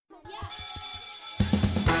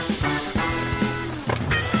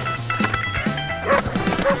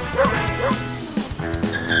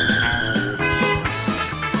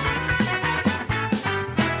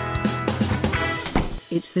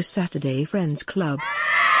It's the Saturday Friends Club.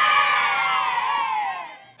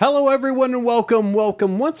 Hello, everyone, and welcome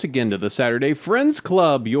once again to the Saturday Friends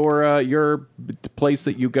Club, your place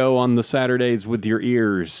that you go on the Saturdays with your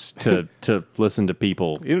ears to listen to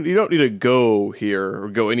people. You don't need to go here or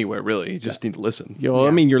go anywhere, really. You just need to listen.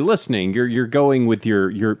 I mean, you're listening. You're going with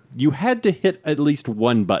your. You had to hit at least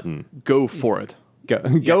one button. Go for it.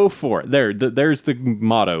 Go for it. There's the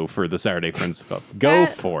motto for the Saturday Friends Club. Go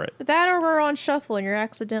for it. That or we're on shuffle and you're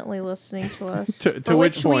accidentally listening to us. to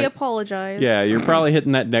which point, we apologize. Yeah, you're probably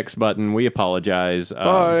hitting that next button. We apologize.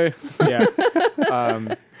 Bye. Yeah.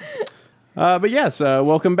 But yes,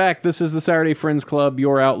 welcome back. This is the Saturday Friends Club,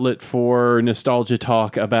 your outlet for nostalgia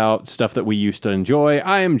talk about stuff that we used to enjoy.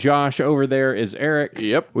 I am Josh. Over there is Eric.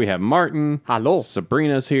 Yep. We have Martin. Hello.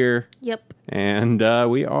 Sabrina's here. Yep. And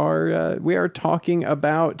we are talking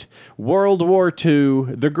about World War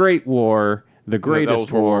II, the Great War, the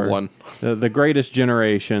greatest war, World War I. the greatest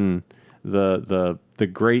generation, the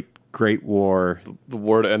Great War, The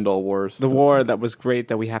war to end all wars. The war that was great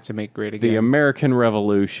that we have to make great again. the American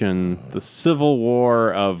Revolution, the Civil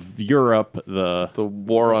War of Europe, The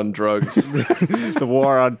war on drugs. the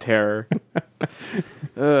war on terror.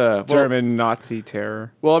 German Nazi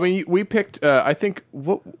terror. Well, I mean, we picked. I think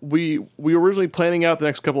what we were originally planning out the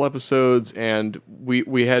next couple episodes, and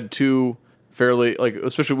we had two fairly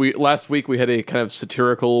especially last week we had a kind of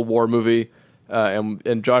satirical war movie,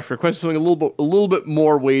 and Josh requested something a little bit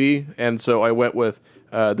more weighty, and so I went with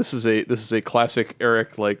this is a classic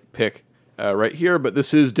Eric pick right here, but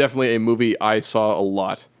this is definitely a movie I saw a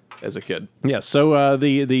lot as a kid. Yeah, so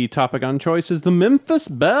the topic on choice is the Memphis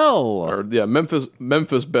Belle.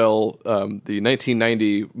 Memphis Belle, the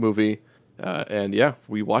 1990 movie, and yeah,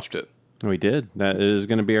 we watched it. We did. That is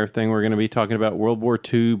going to be our thing. We're going to be talking about World War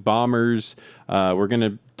II bombers. We're going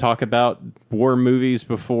to talk about war movies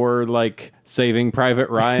before, Saving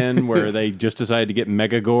Private Ryan, where they just decided to get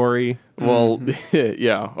mega gory. Well,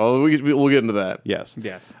 yeah. Well, we'll get into that. Yes.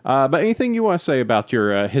 Yes. But anything you want to say about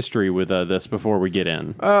your history with this before we get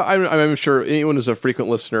in? I'm sure anyone who's a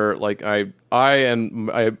frequent listener, I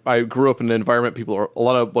grew up in an environment, people are a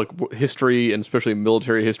lot of history and especially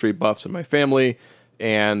military history buffs in my family,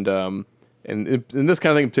 and in this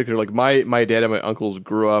kind of thing in particular, my dad and my uncles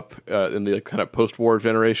grew up in the kind of post-war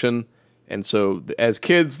generation, and so as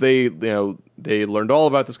kids they learned all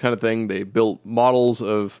about this kind of thing. They built models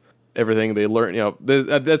of everything. They learned,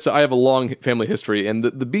 I have a long family history, and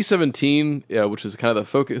the B-17, which is kind of the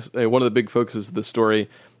focus, one of the big focuses of the story,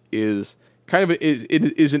 is kind of it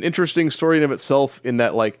is an interesting story in of itself, in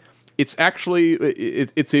that it's actually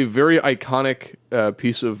it's a very iconic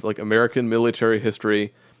piece of American military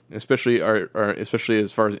history, especially especially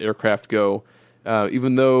as far as aircraft go.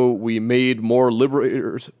 Even though we made more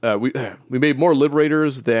liberators, we made more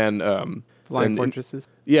liberators than Flying fortresses.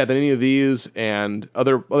 Than any of these, and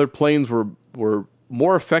other planes were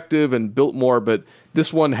more effective and built more. But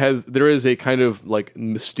this one there is a kind of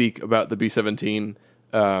mystique about the B-17,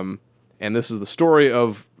 and this is the story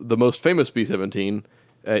of the most famous B-17.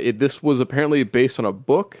 This was apparently based on a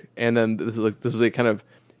book, and then this is a kind of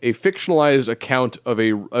a fictionalized account of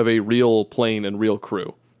a real plane and real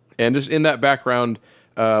crew. And just in that background,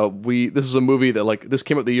 this is a movie that this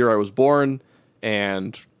came out the year I was born,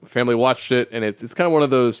 and family watched it, and it's kind of one of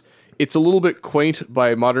those. It's a little bit quaint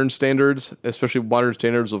by modern standards, especially modern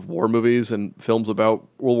standards of war movies and films about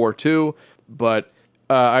World War II. But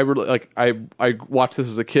I really I watched this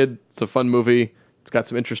as a kid. It's a fun movie. It's got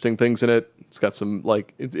some interesting things in it. It's got some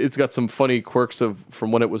it's got some funny quirks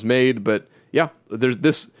from when it was made. But yeah, there's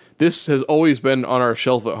this has always been on our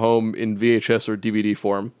shelf at home in VHS or DVD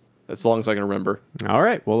form, as long as I can remember. All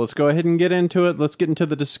right, well, let's go ahead and get into it. Let's get into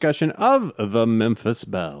the discussion of the Memphis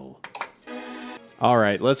Belle. All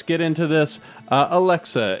right, let's get into this.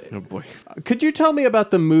 Alexa, Oh boy, could you tell me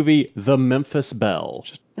about the movie The Memphis Belle?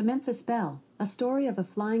 The Memphis Belle, A Story of a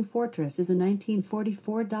Flying Fortress, is a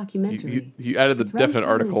 1944 documentary. you added the Its definite runtime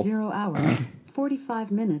article. is 0 hours,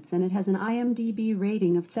 45 minutes, and it has an IMDb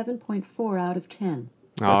rating of 7.4 out of 10.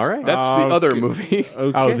 All right. That's the other movie.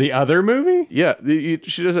 Okay. Oh, the other movie? Yeah, she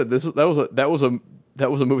just said that was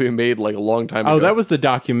a movie made a long time ago. Oh, that was the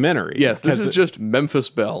documentary. Yes, this is just Memphis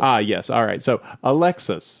Belle. Ah, yes. All right. So,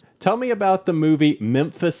 Alexis, tell me about the movie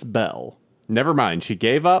Memphis Belle. Never mind. She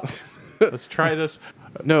gave up. Let's try this.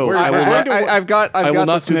 No, I've got I will the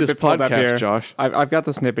not do this snippet pulled up podcast, here. Josh. I've got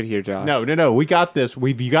the snippet here, Josh. No. We got this.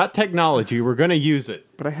 We've got technology. We're going to use it.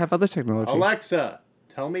 But I have other technology. Alexa,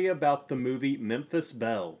 tell me about the movie Memphis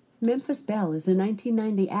Belle. Memphis Belle is a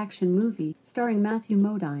 1990 action movie starring Matthew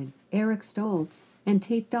Modine, Eric Stoltz, and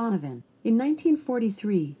Tate Donovan. In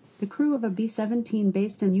 1943, The crew of a B-17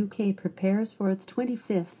 based in UK prepares for its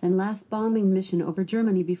 25th and last bombing mission over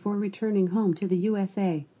Germany before returning home to the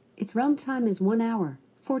USA. Its runtime is 1 hour,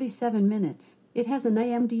 47 minutes. It has an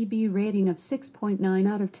IMDb rating of 6.9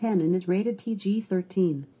 out of 10 and is rated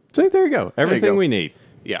PG-13. So there you go. Everything go. we need.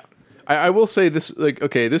 Yeah. I will say this,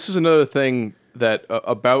 this is another thing that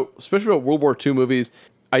especially about World War II movies,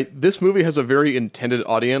 this movie has a very intended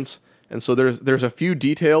audience. And so there's a few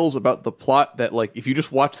details about the plot that, like, if you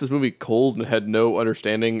just watch this movie cold and had no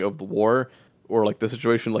understanding of the war or, like, the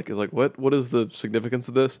situation, like, is like, what is the significance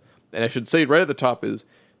of this? And I should say right at the top is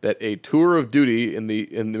that a tour of duty in the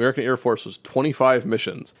American Air Force was 25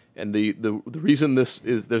 missions. And the reason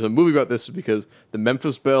there's a movie about this is because the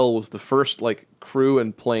Memphis Belle was the first, like, crew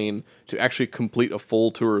and plane to actually complete a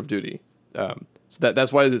full tour of duty. So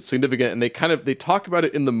that's why it's significant, and they talk about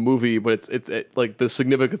it in the movie, but it's like the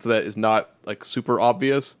significance of that is not, like, super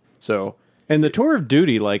obvious. So, and the tour of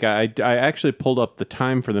duty, like, I actually pulled up the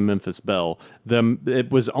time for the Memphis Belle.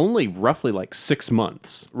 It was only roughly like 6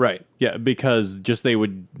 months, right? Yeah, because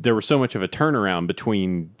there was so much of a turnaround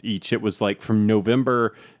between each. It was like from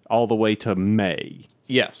November all the way to May.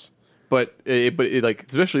 Yes, but like,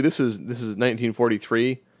 especially this is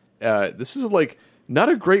 1943. This is like not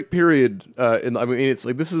a great period. It's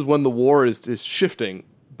like this is when the war is shifting,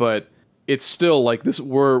 but it's still like this.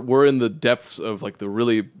 We're in the depths of, like,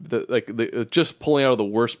 just pulling out of the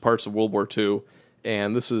worst parts of World War II,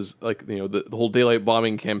 and this is, like, the whole daylight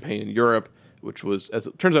bombing campaign in Europe, which was, as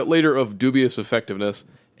it turns out later, of dubious effectiveness.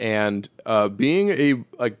 And being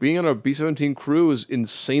on a B-17 crew is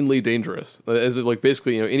insanely dangerous, as it, like,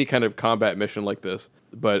 basically any kind of combat mission like this.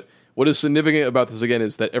 But what is significant about this again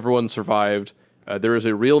is that everyone survived. There is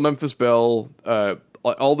a real Memphis Belle.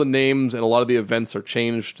 All the names and a lot of the events are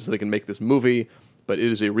changed so they can make this movie, but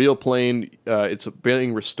it is a real plane. It's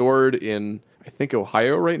being restored in, I think,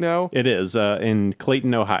 Ohio right now. It is in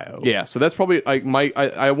Clayton, Ohio. Yeah, so that's probably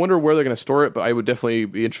I wonder where they're going to store it, but I would definitely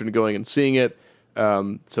be interested in going and seeing it.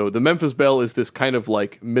 So the Memphis Belle is this kind of,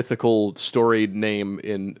 like, mythical, storied name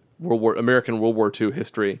in American World War II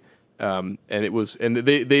history, and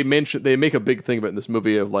they make a big thing about it in this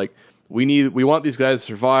movie of, like, we want these guys to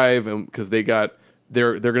survive, and because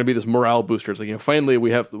they're going to be this morale booster. It's like, finally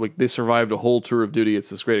they survived a whole tour of duty. It's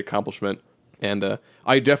this great accomplishment. And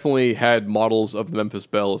I definitely had models of the Memphis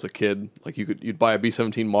Belle as a kid. Like, you'd buy a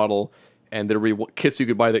B-17 model, and there'd be kits you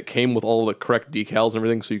could buy that came with all the correct decals and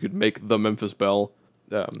everything, so you could make the Memphis Belle.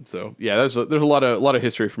 So yeah, there's a lot of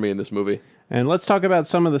history for me in this movie. And let's talk about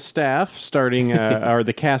some of the staff, starting or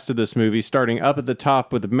the cast of this movie, starting up at the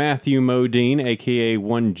top with Matthew Modine, a.k.a.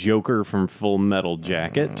 one Joker from Full Metal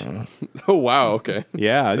Jacket. Oh, wow, okay.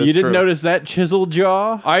 Yeah, That's you didn't true. notice that chiseled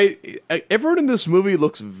jaw? Everyone in this movie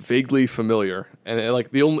looks vaguely familiar, and,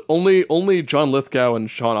 like, the only John Lithgow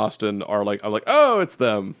and Sean Astin are like, I'm like, oh, it's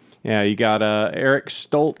them. Yeah, you got Eric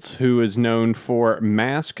Stoltz, who is known for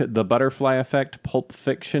Mask, The Butterfly Effect, Pulp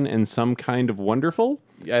Fiction, and Some Kind of Wonderful.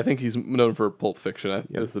 Yeah, I think he's known for Pulp Fiction.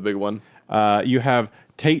 That's the big one. You have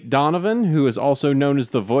Tate Donovan, who is also known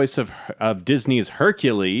as the voice of Disney's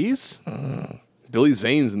Hercules. Billy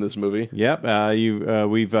Zane's in this movie. Yep.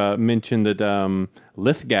 We've mentioned that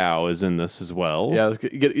Lithgow is in this as well. Yeah,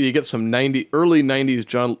 you get some early 90s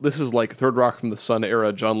John. This is like Third Rock from the Sun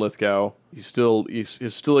era John Lithgow. He's still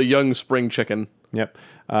a young spring chicken. Yep.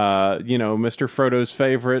 Mr. Frodo's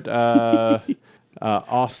favorite,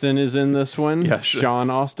 Austin is in this one. Yeah, sure. Sean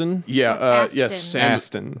Austin. Yeah. Yes. Astin.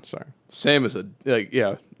 Astin. Sorry. Sam is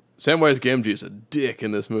Samwise Gamgee is a dick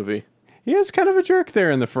in this movie. He is kind of a jerk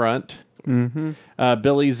there in the front. Mm-hmm.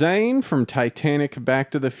 Billy Zane from Titanic,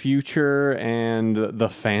 Back to the Future, and The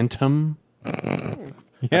Phantom. That's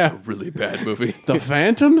Yeah. a really bad movie. The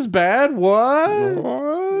Phantom's bad?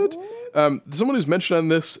 What? Someone who's mentioned on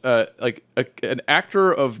this, an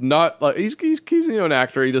actor of not like he's an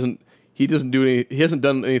actor. He hasn't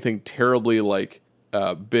done anything terribly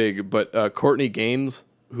big, but Courtney Gaines,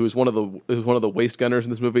 who's one of the waist gunners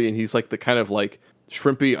in this movie, and he's like the kind of like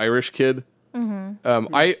shrimpy Irish kid.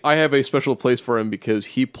 Mm-hmm. I have a special place for him because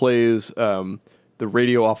he plays the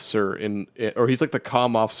radio officer or he's like the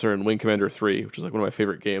comm officer in Wing Commander 3, which is like one of my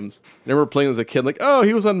favorite games. I remember playing as a kid, like, oh,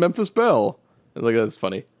 he was on Memphis Belle. And like, that's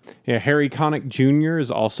funny. Yeah, Harry Connick Jr.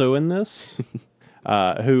 is also in this,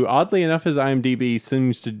 who, oddly enough, his IMDb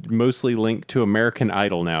seems to mostly link to American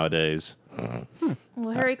Idol nowadays.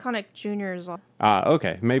 Well, Harry Connick Jr. is on.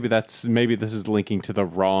 Okay. Maybe this is linking to the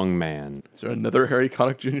wrong man. Is there another Harry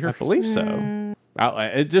Connick Jr.? I believe so.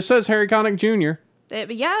 It just says Harry Connick Jr.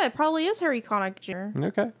 Yeah, it probably is Harry Connick Jr.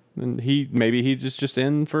 Okay. and maybe he's just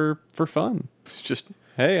in for fun. It's just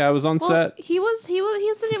Hey, I was on Well, set. he was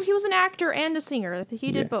an actor and a singer.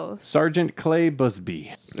 He did both. Sergeant Clay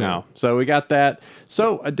Busby. No, so we got that.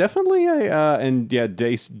 So definitely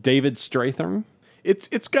David Strathern.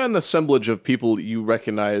 it's got an assemblage of people that you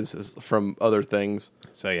recognize as from other things.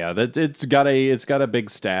 So yeah, it's got a big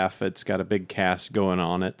staff. It's got a big cast going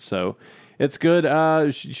on it. So it's good.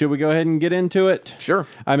 Should we go ahead and get into it? Sure.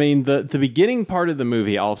 I mean, the beginning part of the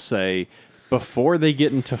movie, I'll say, before they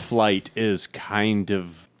get into flight, is kind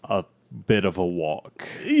of a bit of a walk.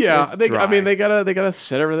 Yeah, It's they dry. gotta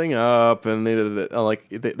set everything up, and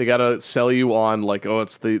they gotta sell you on like, oh,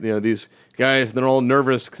 it's these guys, they're all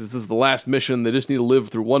nervous because this is the last mission. They just need to live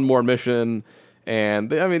through one more mission, and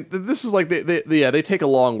this is like they take a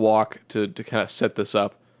long walk to kind of set this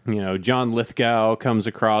up. John Lithgow comes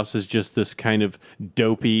across as just this kind of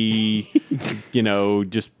dopey,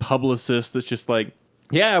 just publicist that's just like,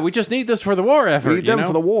 yeah, we just need this for the war effort. We need them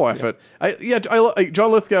for the war effort.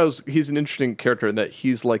 John Lithgow's he's an interesting character in that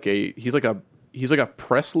he's like a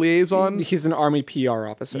press liaison. He's an army PR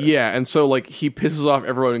officer. Yeah, and so like he pisses off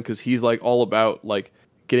everyone because he's like all about like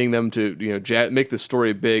getting them to make the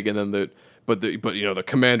story big, and then the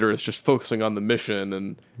commander is just focusing on the mission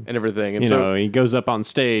and everything. And he goes up on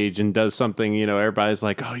stage and does something. Everybody's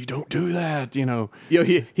like, "Oh, you don't do that."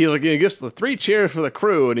 he gets the 3 cheers for the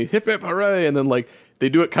crew, and he hip hip hooray, and then like they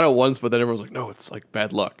do it kind of once, but then everyone's like, "No, it's like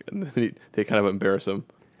bad luck," and then they kind of embarrass him.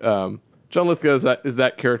 John Lithgow is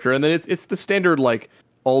that character, and then it's the standard like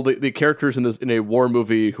all the characters in a war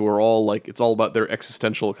movie who are all like it's all about their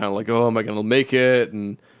existential kind of like, oh, am I going to make it,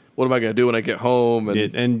 and what am I going to do when I get home,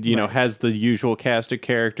 and has the usual cast of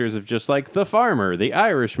characters of just like the farmer, the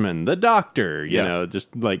Irishman, the doctor,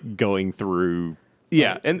 just like going through.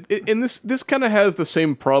 Yeah, and this kind of has the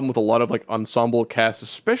same problem with a lot of like ensemble casts,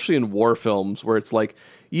 especially in war films, where it's like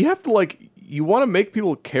you have to like you want to make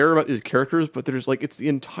people care about these characters, but there's like it's the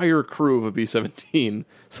entire crew of a B-17,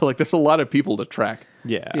 so like there's a lot of people to track.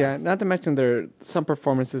 Yeah. Not to mention some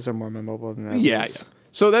performances are more memorable than others. Yeah.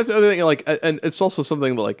 So that's the other thing. Like, and it's also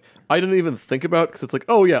something that like I didn't even think about because it's like,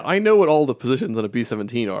 oh yeah, I know what all the positions on a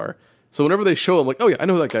B-17 are. So whenever they show them, like, oh yeah, I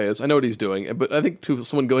know who that guy is. I know what he's doing. But I think to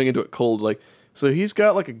someone going into it cold, like, so he's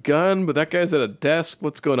got like a gun, but that guy's at a desk.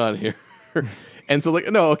 What's going on here? And so like,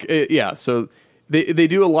 no, okay, yeah. So they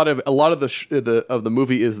do a lot of the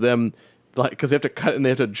movie is them like because they have to cut and they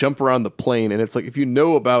have to jump around the plane, and it's like if you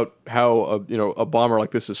know about how a bomber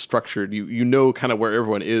like this is structured, you know kind of where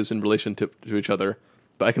everyone is in relation to each other.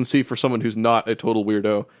 But I can see for someone who's not a total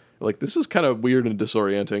weirdo, like this is kind of weird and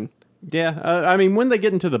disorienting. Yeah, I mean, when they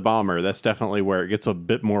get into the bomber, that's definitely where it gets a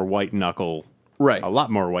bit more white knuckle. Right. A lot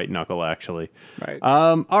more white knuckle, actually. Right.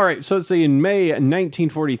 All right, so let's see. In May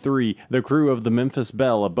 1943, the crew of the Memphis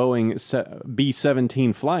Belle, a Boeing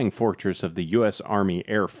B-17 Flying Fortress of the U.S. Army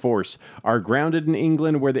Air Force, are grounded in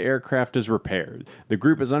England where the aircraft is repaired. The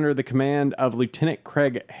group is under the command of Lieutenant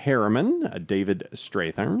Craig Harriman, David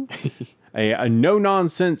Strathern, a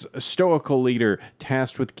no-nonsense stoical leader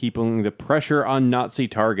tasked with keeping the pressure on Nazi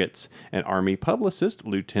targets. An Army publicist,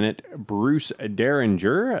 Lieutenant Bruce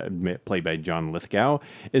Derringer, played by John Lithgow,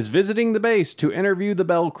 is visiting the base to interview the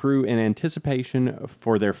Belle crew in anticipation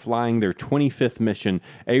for their flying their 25th mission,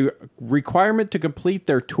 a requirement to complete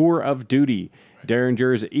their tour of duty.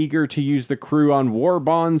 Derringer is eager to use the crew on War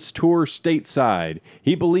Bonds tour stateside.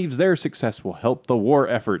 He believes their success will help the war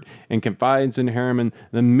effort and confides in Harriman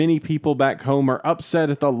that many people back home are upset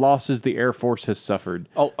at the losses the Air Force has suffered.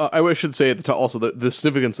 I should say at the top also the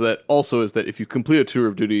significance of that also is that if you complete a tour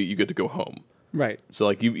of duty, you get to go home. Right. So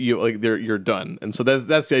like you're done. And so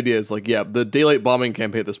that's the idea is like, yeah, the daylight bombing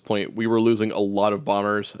campaign at this point, we were losing a lot of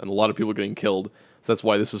bombers and a lot of people getting killed. So that's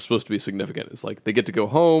why this is supposed to be significant. It's like they get to go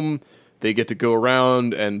home. They get to go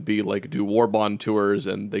around and do war bond tours,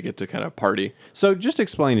 and they get to kind of party. So just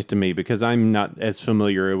explain it to me because I'm not as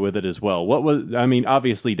familiar with it as well.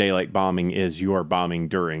 Obviously daylight bombing is your bombing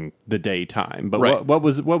during the daytime, but right. what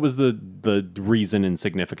was the reason and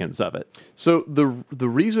significance of it? So the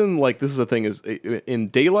reason, like, this is the thing is in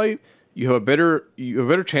daylight you have a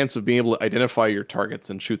better chance of being able to identify your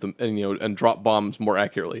targets and shoot them and drop bombs more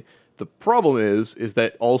accurately. The problem is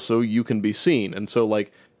that also you can be seen, and so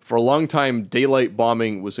like. For a long time, daylight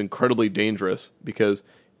bombing was incredibly dangerous because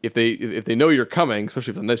if they know you're coming,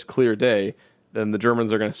 especially if it's a nice clear day, then the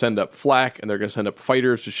Germans are going to send up flak and they're going to send up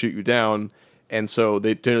fighters to shoot you down. And so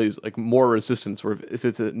they generally use like more resistance. Where if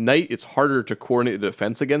it's at night, it's harder to coordinate a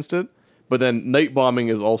defense against it. But then night bombing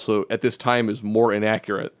is also at this time is more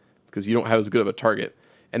inaccurate because you don't have as good of a target.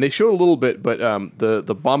 And they showed a little bit, but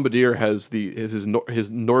the bombardier has his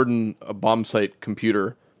Norden bomb sight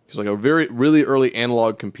computer. It's like a really early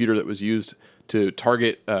analog computer that was used to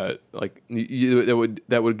target that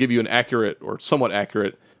would give you an accurate or somewhat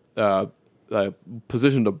accurate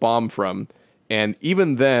position to bomb from. And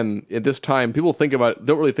even then, at this time, people don't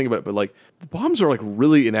really think about it, but like the bombs are like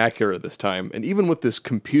really inaccurate at this time. And even with this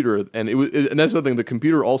computer, and that's the thing, the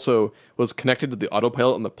computer also was connected to the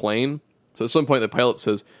autopilot on the plane. So at some point, the pilot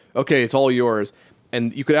says, "Okay, it's all yours."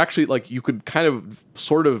 And you could actually you could kind of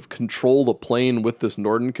sort of control the plane with this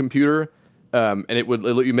Norden computer, and it would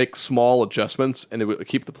let you make small adjustments, and it would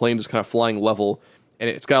keep the plane just kind of flying level. And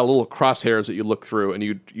it's got little crosshairs that you look through, and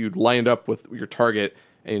you'd line it up with your target.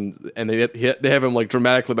 And they have him like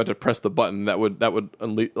dramatically about to press the button that would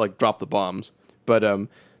drop the bombs. But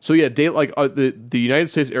so yeah, the United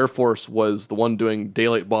States Air Force was the one doing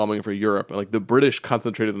daylight bombing for Europe, and like the British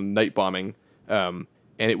concentrated on night bombing. And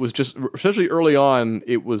it was just, especially early on,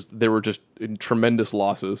 there were just tremendous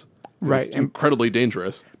losses. Right, It's incredibly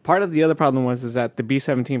dangerous. Part of the other problem is that the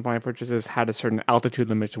B-17 bomber fortresses had a certain altitude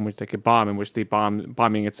limit in which they could bomb, in which the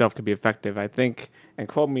bombing itself could be effective. I think, and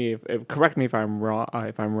correct me if I'm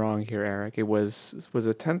wrong here, Eric. It was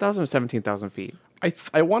it 10,000 or 17,000 feet?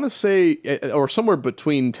 I want to say, or somewhere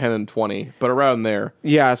between 10 and 20, but around there.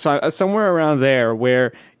 Yeah, so somewhere around there,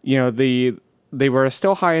 where they were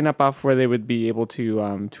still high enough up where they would be able to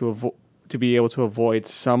avoid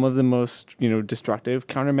some of the most destructive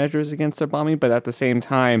countermeasures against their bombing, but at the same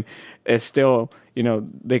time, it's still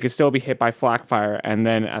they could still be hit by flak fire, and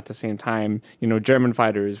then at the same time, German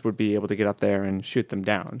fighters would be able to get up there and shoot them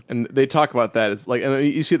down. And they talk about that. It's like, and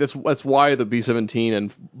you see that's why the B-17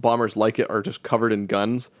 and bombers like it are just covered in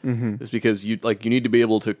guns. Mm-hmm. Is because you need to be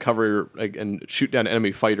able to cover and shoot down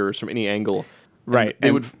enemy fighters from any angle. Right.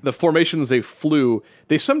 The formations they flew,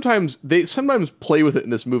 they sometimes play with it in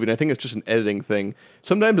this movie, and I think it's just an editing thing.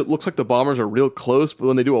 Sometimes it looks like the bombers are real close, but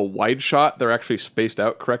when they do a wide shot, they're actually spaced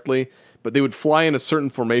out correctly. But they would fly in a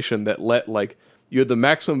certain formation that you had the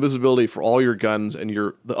maximum visibility for all your guns, and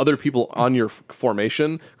the other people on your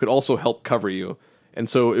formation could also help cover you. And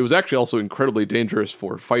so it was actually also incredibly dangerous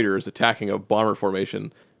for fighters attacking a bomber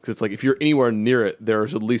formation. Because it's like, if you're anywhere near it,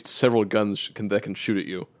 there's at least several guns that can shoot at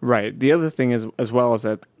you. Right. The other thing is, as well, is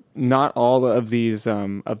that not all of these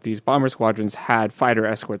bomber squadrons had fighter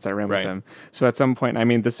escorts that ran with them. So at some point, I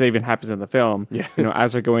mean, this even happens in the film. Yeah.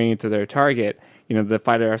 As they're going into their target, the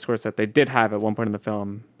fighter escorts that they did have at one point in the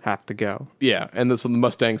film have to go. Yeah, and so the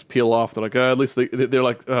Mustangs peel off. They're like, at least they're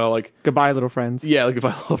like goodbye, little friends. Yeah, like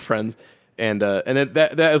goodbye, little friends. And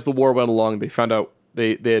that as the war went along, they found out.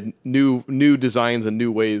 They had new designs and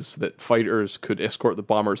new ways that fighters could escort the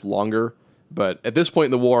bombers longer, but at this point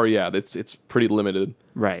in the war, it's pretty limited.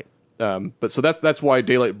 Right. But so that's why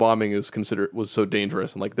daylight bombing was so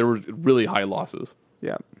dangerous, and like there were really high losses.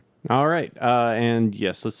 Yeah. All right. And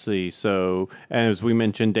yes, let's see. So as we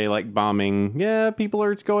mentioned, daylight bombing. Yeah, people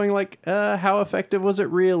are going like, how effective was it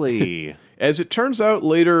really? As it turns out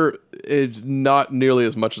later, it's not nearly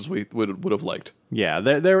as much as we would have liked. Yeah,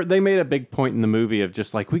 they made a big point in the movie of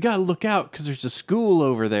just like, we got to look out because there's a school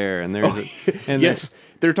over there, and there's yes.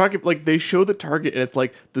 They're talking like they show the target, and it's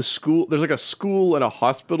like the school. There's like a school and a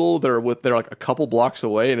hospital that are they're like a couple blocks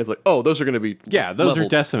away, and it's like, oh, those are going to be those are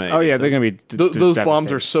decimated. Oh yeah, they're going to be those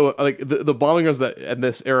bombs are so like the bombing guns that in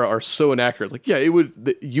this era are so inaccurate. Like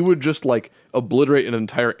you would just like obliterate an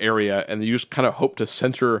entire area, and you just kind of hope to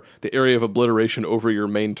center the area of obliteration over your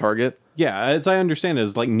main target. Yeah, as I understand it,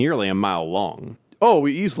 it's like nearly a mile long. Oh,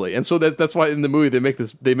 easily, and so that's why in the movie they make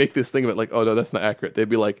this thing of it like, oh no, that's not accurate. They'd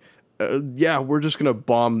be like, we're just gonna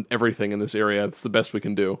bomb everything in this area. It's the best we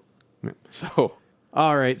can do. So,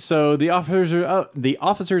 all right. So the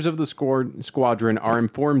officers of the squadron are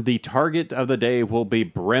informed the target of the day will be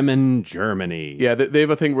Bremen, Germany. Yeah, they have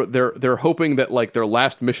a thing where they're hoping that like their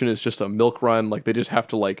last mission is just a milk run. Like they just have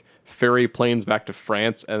to like ferry planes back to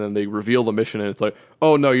France, and then they reveal the mission, and it's like,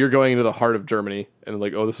 oh no, you're going into the heart of Germany, and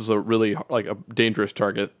like, oh, this is a really like a dangerous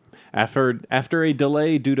target. After a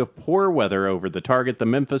delay due to poor weather over the target, the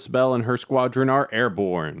Memphis Belle and her squadron are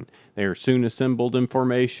airborne. They are soon assembled in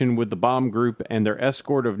formation with the bomb group and their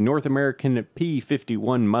escort of North American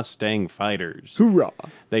P-51 Mustang fighters. Hoorah!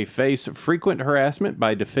 They face frequent harassment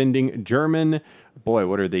by defending German,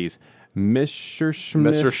 what are these?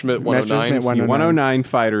 Messerschmitt 109s. 109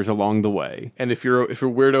 fighters along the way. And if you're a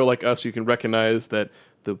weirdo like us, you can recognize that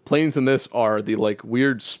the planes in this are the like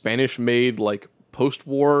weird Spanish-made like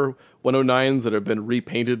post-war 109s that have been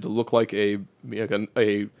repainted to look like a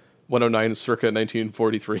 109 circa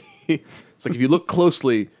 1943. It's like if you look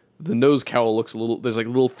closely, the nose cowl looks there's like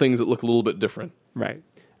little things that look a little bit different. Right.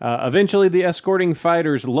 Eventually, the escorting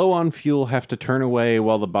fighters, low on fuel, have to turn away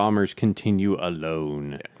while the bombers continue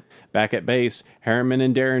alone. Yeah. Back at base, Harriman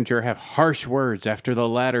and Derringer have harsh words after the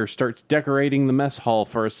latter starts decorating the mess hall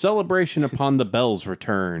for a celebration upon the Belle's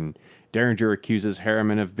return. Derringer accuses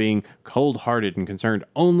Harriman of being cold-hearted and concerned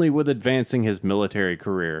only with advancing his military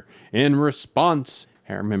career. In response,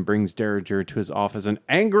 Harriman brings Derringer to his office and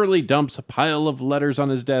angrily dumps a pile of letters on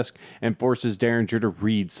his desk and forces Derringer to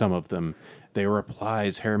read some of them. They are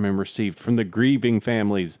replies Harriman received from the grieving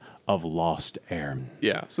families of lost airmen.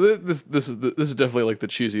 Yeah, so this is definitely like the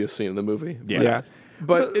cheesiest scene in the movie. Yeah.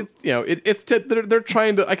 But they're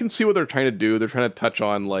trying to. I can see what they're trying to do. They're trying to touch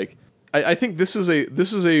on like. I think this is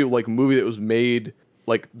a like movie that was made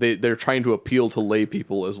like they're trying to appeal to lay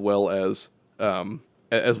people as well as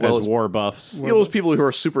war buffs. Those people who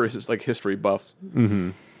are super like history buffs. Mm-hmm.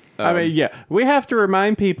 I mean, yeah, we have to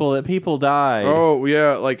remind people that people died. Oh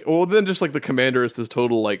yeah, like then just like the commander is this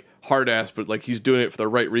total like hard ass, but like he's doing it for the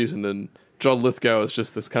right reason, and John Lithgow is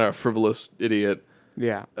just this kind of frivolous idiot.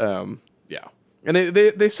 Yeah. Yeah. And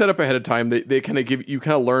they set up ahead of time. They kind of give you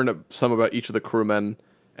kind of learn some about each of the crewmen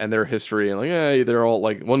and their history, and like they're all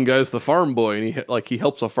like one guy's the farm boy, and he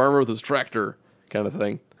helps a farmer with his tractor, kind of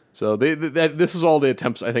thing. So this is all the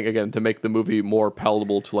attempts, I think, again, to make the movie more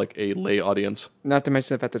palatable to like a lay audience. Not to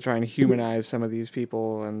mention the fact they're trying to humanize some of these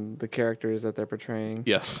people and the characters that they're portraying.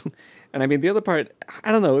 Yes. And I mean, the other part,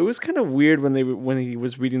 I don't know, it was kind of weird when he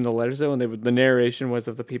was reading the letters, though, and the narration was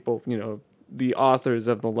of the people, the authors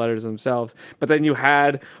of the letters themselves. But then you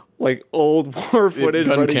had like old war footage,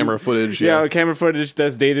 camera footage, camera footage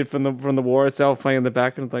that's dated from the war itself, playing in the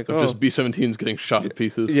background, like just B-17s getting shot to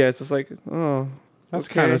pieces. Yeah, it's just like that's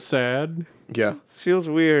kind of sad. Yeah. It feels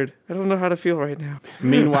weird. I don't know how to feel right now.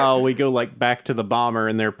 Meanwhile, we go like back to the bomber,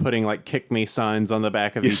 and they're putting like "kick me" signs on the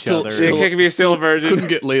back of each other. Yeah, kick me, still a virgin. Couldn't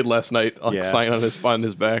get laid last night. Sign on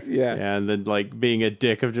his back. Yeah. And then like being a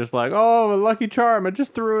dick of just like, oh, a Lucky Charm, I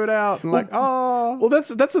just threw it out, and Well, that's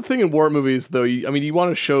the thing in war movies, though. You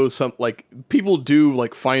want to show some like people do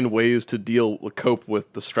like find ways to cope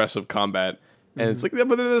with the stress of combat. And it's like,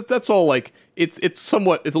 but that's all like, it's a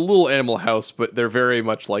little Animal House, but they're very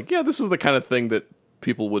much like, yeah, this is the kind of thing that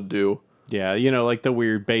people would do. Yeah, like the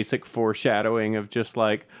weird basic foreshadowing of just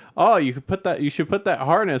like, oh, you should put that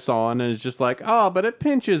harness on, and it's just like, oh, but it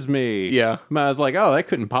pinches me. Yeah. And I was like, oh, that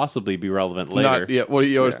couldn't possibly be relevant later.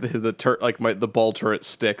 The ball turret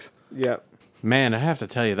sticks. Yeah. Man, I have to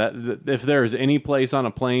tell you that if there's any place on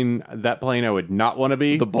a plane, that plane I would not want to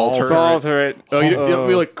be. The ball turret. Ball turret. Oh, you don't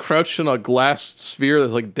be like crouched in a glass sphere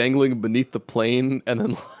that's like dangling beneath the plane, and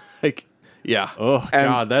then like, yeah. Oh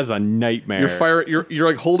God, that's a nightmare. You're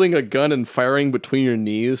like holding a gun and firing between your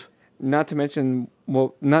knees. Not to mention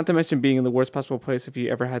being in the worst possible place if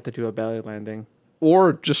you ever had to do a belly landing,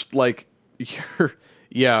 or just like belly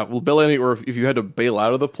landing, or if you had to bail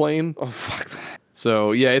out of the plane. Oh fuck that.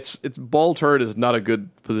 So yeah, it's ball turret is not a good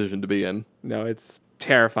position to be in. No, it's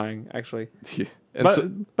terrifying actually.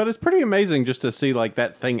 But it's pretty amazing just to see like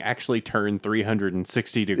that thing actually turn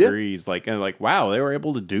 360 degrees. Yeah. Like wow, they were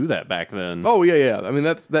able to do that back then. Oh yeah. I mean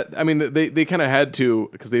they kind of had to,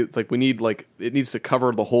 because it needs to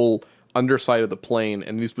cover the whole underside of the plane,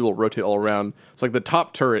 and these people rotate all around. It's like the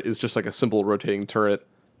top turret is just like a simple rotating turret.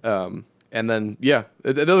 And then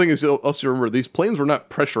another thing is also remember, these planes were not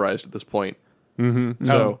pressurized at this point. Mm-hmm.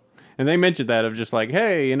 So, and they mentioned that of just like,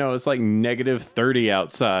 hey, it's like -30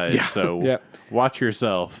 outside, so watch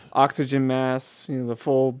yourself. Oxygen masks, the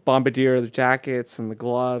full bombardier, the jackets and the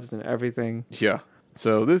gloves and everything. Yeah.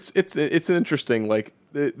 So it's an interesting, like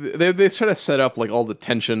they try to set up like all the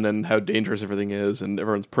tension and how dangerous everything is and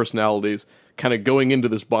everyone's personalities kind of going into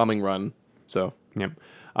this bombing run. So yep.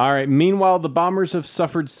 All right. Meanwhile, the bombers have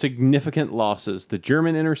suffered significant losses. The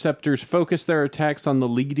German interceptors focus their attacks on the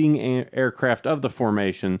leading aircraft of the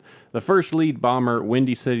formation. The first lead bomber,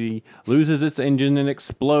 Windy City, loses its engine and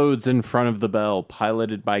explodes in front of the Belle,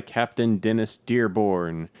 piloted by Captain Dennis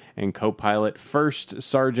Dearborn and co-pilot First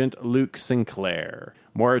Sergeant Luke Sinclair.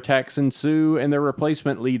 More attacks ensue, and their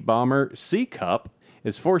replacement lead bomber, C Cup,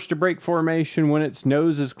 is forced to break formation when its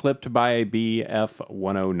nose is clipped by a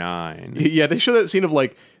Bf-109. Yeah, they show that scene of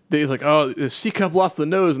like, oh, the C-Cup lost the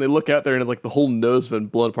nose, and they look out there and like the whole nose has been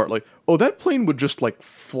blown apart. Like, oh, that plane would just like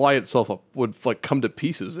fly itself up, would like come to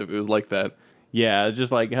pieces if it was like that. Yeah, it's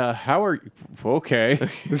just like, how are you? Okay.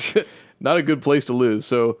 Not a good place to lose.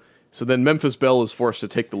 So then Memphis Belle is forced to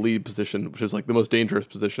take the lead position, which is like the most dangerous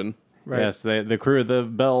position. Right. Yes, the crew of the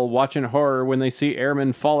Belle watch in horror when they see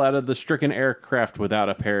airmen fall out of the stricken aircraft without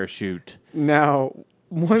a parachute. Now,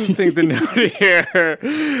 one thing to note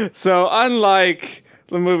here. So, unlike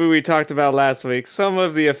the movie we talked about last week, some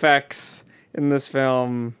of the effects in this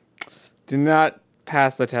film do not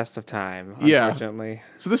pass the test of time, Yeah. unfortunately.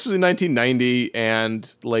 So this is in 1990,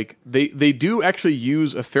 and like they do actually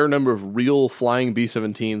use a fair number of real flying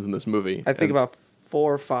B-17s in this movie. I think about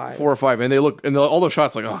 4 or 5. 4 or 5, and they look, and all those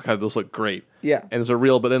shots like, oh god, those look great. Yeah. And it's a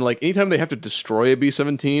real, but then like anytime they have to destroy a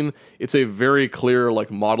B-17, it's a very clear like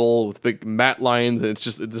model with big matte lines, and it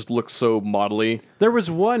just looks so modelly. There was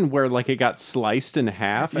one where like it got sliced in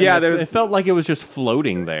half. And Yeah, it felt like it was just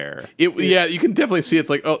floating there. Yeah, you can definitely see it's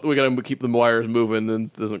like, oh, we gotta keep the wires moving, and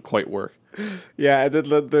it doesn't quite work. Yeah,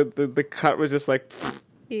 the cut was just like...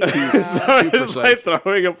 Yeah. it's like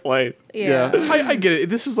throwing a plate. Yeah. I get it.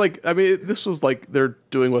 This is like, I mean, this was like they're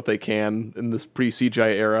doing what they can in this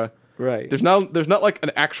pre-CGI era. Right. There's not like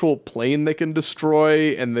an actual plane they can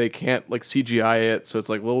destroy, and they can't like CGI it. So it's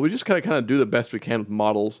like, well, we just kind of do the best we can with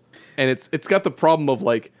models. And it's got the problem of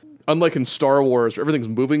like, unlike in Star Wars, where everything's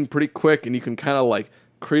moving pretty quick, and you can kind of like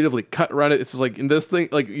creatively cut around it. It's just like in this thing,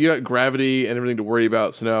 like you got gravity and everything to worry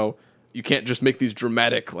about. So now you can't just make these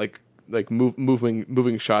dramatic like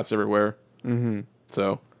moving shots everywhere. Mm-hmm.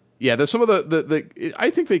 So yeah, there's some of the I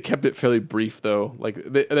think they kept it fairly brief though. Like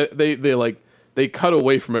they cut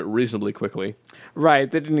away from it reasonably quickly.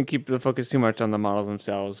 Right, they didn't keep the focus too much on the models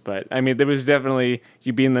themselves, but I mean, there was definitely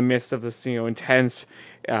you'd be in the midst of this, intense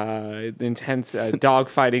dog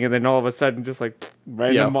fighting, and then all of a sudden, just like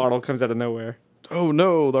random model comes out of nowhere. Oh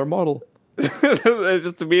no, our model.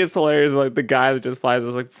 Just to me, it's hilarious. Like the guy that just flies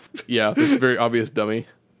is like, yeah, this is a very obvious dummy.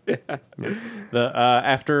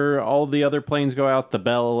 After all the other planes go out, the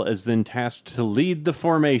Belle is then tasked to lead the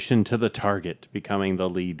formation to the target, becoming the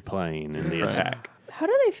lead plane in the attack. How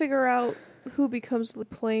do they figure out who becomes the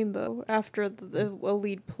plane though after a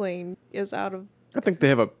lead plane is out of? I think they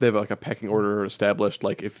have like a pecking order established.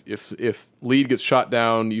 Like if lead gets shot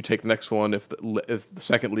down, you take the next one. If the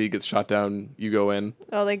second lead gets shot down, you go in.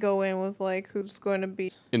 Oh, they go in with like who's going to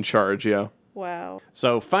be in charge. Yeah. Wow.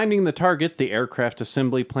 So finding the target, the aircraft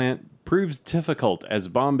assembly plant, proves difficult as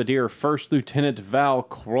Bombardier First Lieutenant Val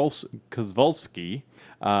Kozlowski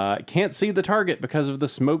can't see the target because of the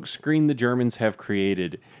smoke screen the Germans have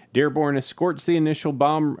created. Dearborn aborts the initial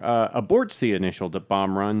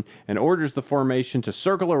bomb run and orders the formation to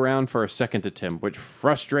circle around for a second attempt, which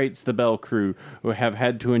frustrates the Belle crew, who have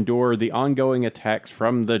had to endure the ongoing attacks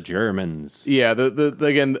from the Germans. Yeah,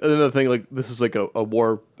 again, another thing, like this is like a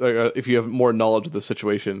war. If you have more knowledge of the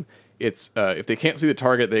situation, it's if they can't see the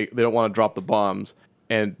target, they don't want to drop the bombs.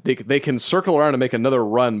 And they can circle around and make another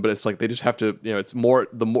run, but it's like they just have to, it's more,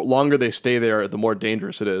 the more longer they stay there, the more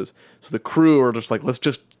dangerous it is. So the crew are just like, let's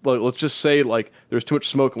just say like there's too much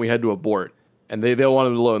smoke and we had to abort, and they don't want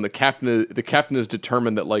them alone. The captain is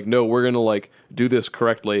determined that like, no, we're gonna like do this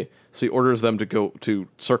correctly. So he orders them to go to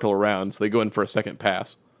circle around. So they go in for a second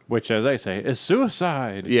pass, which, as I say, is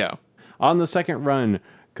suicide. Yeah. On the second run,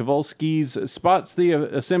 Kowalski's spots the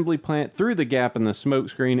assembly plant through the gap in the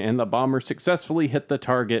smokescreen, and the bomber successfully hit the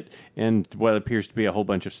target in what appears to be a whole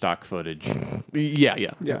bunch of stock footage.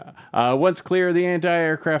 Yeah. Once clear of the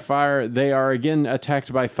anti-aircraft fire, they are again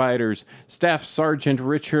attacked by fighters. Staff Sergeant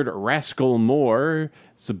Richard Rascal Moore's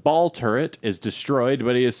ball turret is destroyed,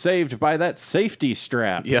 but he is saved by that safety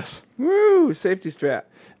strap. Yes. woo, safety strap.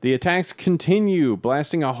 The attacks continue,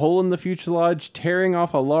 blasting a hole in the fuselage, tearing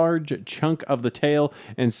off a large chunk of the tail,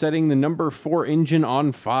 and setting the number 4 engine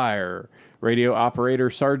on fire. Radio operator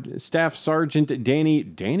Staff Sergeant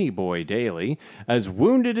Danny Boy Daly is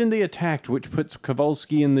wounded in the attack, which puts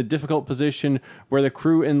Kowalski in the difficult position where the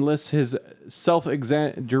crew enlists his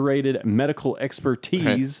self-exaggerated medical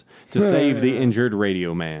expertise to save the injured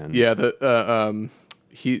radio man. Yeah,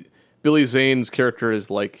 Billy Zane's character is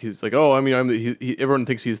like, he's like, oh, I mean, everyone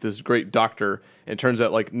thinks he's this great doctor, and it turns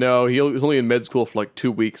out like, no, he was only in med school for like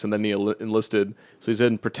 2 weeks, and then he enlisted, so he's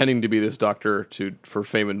in pretending to be this doctor for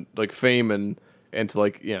fame and to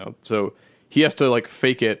like, so he has to like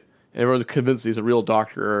fake it, and everyone's convinced he's a real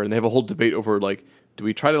doctor, and they have a whole debate over like, do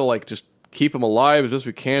we try to like just keep him alive as best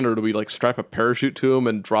we can, or do we like strap a parachute to him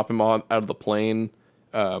and drop him out of the plane?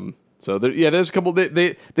 So there's a couple,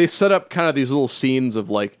 they set up kind of these little scenes of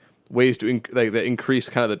like ways to that increase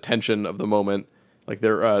kind of the tension of the moment. Like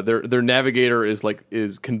their navigator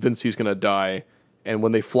is convinced he's gonna die, and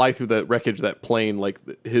when they fly through the wreckage of that plane, like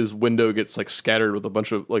his window gets like scattered with a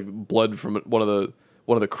bunch of like blood from one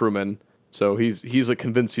of the crewmen. So he's like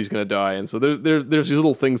convinced he's gonna die, and so there's these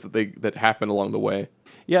little things that happen along the way.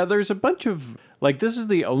 Yeah, there's a bunch of like, this is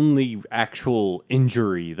the only actual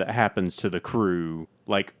injury that happens to the crew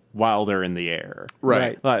like while they're in the air.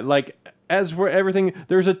 Right. Like as for everything,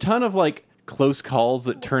 there's a ton of like close calls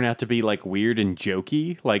that turn out to be like weird and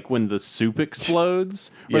jokey, like when the soup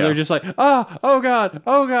explodes, where Yeah. they're just like, oh god,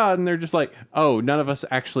 and they're just like, oh, none of us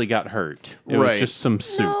actually got hurt. It was Right. just some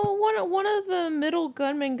soup. No, one of the middle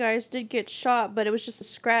gunman guys did get shot, but it was just a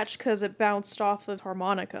scratch because it bounced off of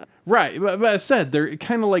harmonica. Right, but I said they're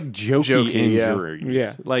kind of like jokey yeah. injuries.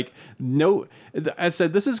 Yeah. Like no, I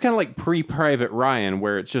said this is kind of like pre-Private Ryan,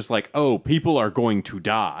 where it's just like, oh, people are going to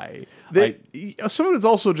die. Some of it's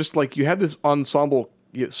also just like you have this ensemble,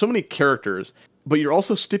 so many characters, but you're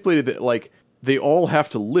also stipulated that like they all have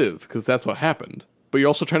to live because that's what happened. But you're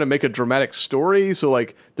also trying to make a dramatic story, so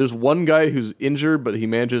like there's one guy who's injured, but he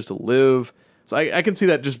manages to live. So I can see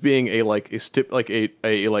that just being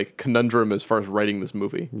a conundrum as far as writing this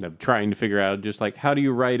movie. Of trying to figure out just like how do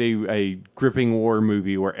you write a gripping war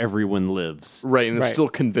movie where everyone lives. Right, and it's Right. still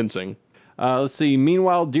convincing. Let's see.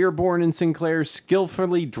 Meanwhile, Dearborn and Sinclair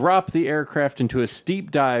skillfully drop the aircraft into a steep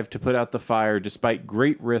dive to put out the fire, despite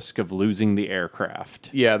great risk of losing the aircraft.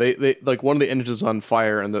 Yeah, they like one of the engines is on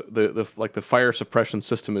fire, and the fire suppression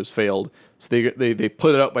system has failed. So they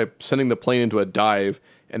put it out by sending the plane into a dive,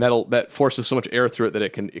 and that forces so much air through it that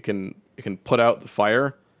it can put out the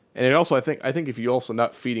fire. And it also I think if you also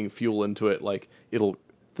not feeding fuel into it, like it'll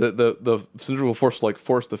the centrifugal force will like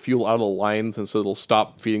force the fuel out of the lines, and so it'll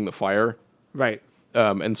stop feeding the fire. Right.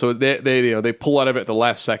 And so they pull out of it at the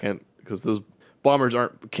last second because those bombers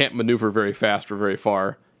can't maneuver very fast or very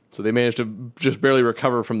far. So they managed to just barely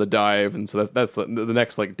recover from the dive, and so that's the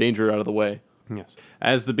next like danger out of the way. Yes.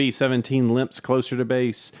 As the B-17 limps closer to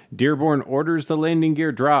base, Dearborn orders the landing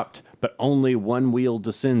gear dropped, but only one wheel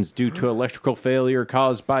descends due to electrical failure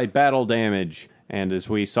caused by battle damage. And as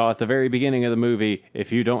we saw at the very beginning of the movie,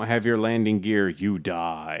 if you don't have your landing gear, you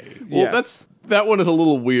die. Well, Yes. that one is a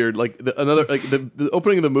little weird. Like the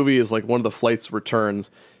opening of the movie is like one of the flights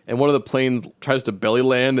returns, and one of the planes tries to belly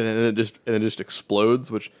land, and then it just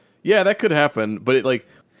explodes. Which that could happen, but it like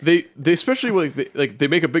they especially they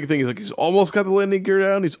make a big thing. He's like he's almost got the landing gear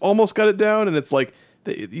down. He's almost got it down, and it's like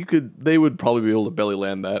they would probably be able to belly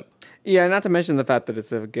land that. Yeah, not to mention the fact that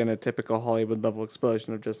it's again a typical Hollywood level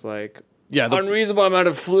explosion of just like The unreasonable amount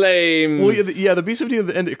of flames. Well, the B-17 at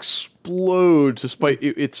the end explodes despite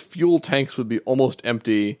its fuel tanks would be almost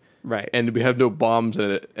empty. Right. And we have no bombs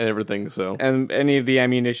in it and everything, so. And any of the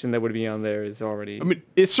ammunition that would be on there is already... I mean,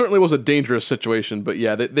 it certainly was a dangerous situation, but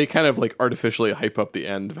they kind of like artificially hype up the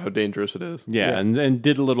end of how dangerous it is. Yeah, and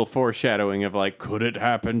did a little foreshadowing of like, could it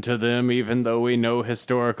happen to them, even though we know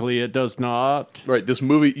historically it does not? Right, this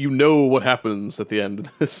movie, you know what happens at the end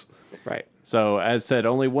of this. Right. So, as said,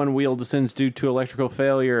 only one wheel descends due to electrical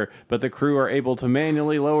failure, but the crew are able to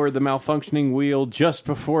manually lower the malfunctioning wheel just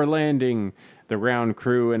before landing. The ground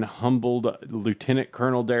crew and humbled Lieutenant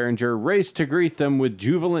Colonel Derringer race to greet them with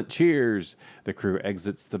jubilant cheers. The crew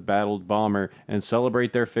exits the battled bomber and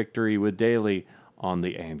celebrate their victory with Daly on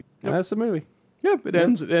the ambulance. And that's the movie. Yep, it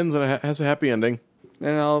ends and it has a happy ending.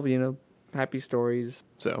 And all, happy stories.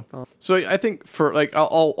 So I think for like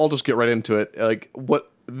I'll just get right into it. Like what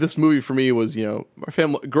this movie for me was, my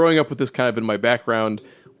family growing up with this kind of in my background.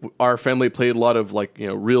 Our family played a lot of like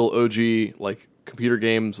real OG like computer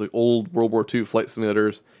games, like old World War II flight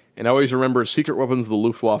simulators, and I always remember Secret Weapons of the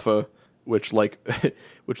Luftwaffe, which the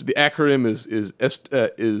acronym is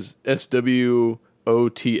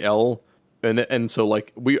SWOTL, and so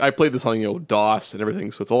like I played this on DOS and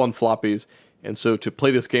everything, so it's all on floppies. And so to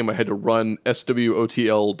play this game, I had to run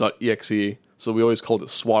swotl.exe. So we always called it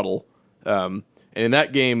Swaddle. And in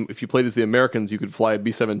that game, if you played as the Americans, you could fly a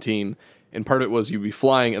B-17. And part of it was you'd be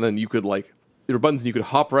flying, and then you could there were buttons, and you could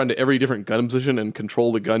hop around to every different gun position and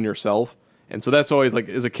control the gun yourself. And so that's always like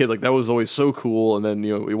as a kid, like that was always so cool. And then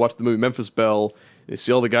we watched the movie Memphis Belle. And you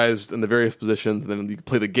see all the guys in the various positions, and then you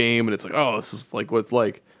play the game, and it's like, oh, this is like what it's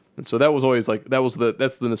like. And so that was always like that's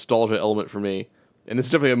the nostalgia element for me. And it's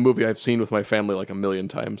definitely a movie I've seen with my family like a million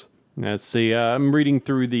times. Let's see. I'm reading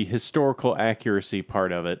through the historical accuracy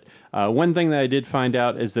part of it. One thing that I did find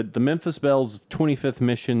out is that the Memphis Belle's 25th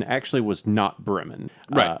mission actually was not Bremen.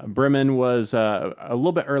 Right. Bremen was a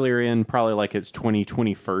little bit earlier in, probably like its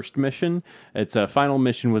 21st mission. Its final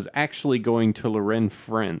mission was actually going to Lorraine,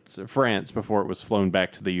 France, before it was flown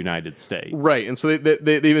back to the United States. Right. And so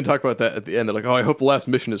they even talk about that at the end. They're like, oh, I hope the last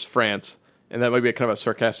mission is France. And that might be a kind of a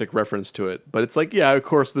sarcastic reference to it, but it's like, yeah, of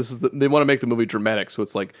course, this is they want to make the movie dramatic, so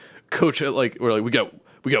it's like, Coach, like we're like we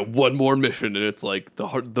got one more mission, and it's like the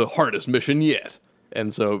hardest mission yet,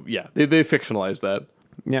 and so yeah, they fictionalized that.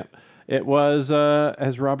 Yeah, it was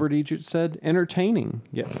as Robert Egert said, entertaining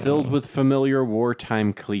yet filled with familiar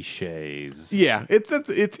wartime cliches. Yeah,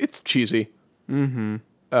 it's cheesy. Mm-hmm.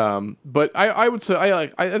 But I would say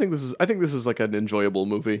I think this is like an enjoyable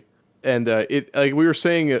movie. And it, like we were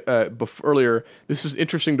saying earlier, this is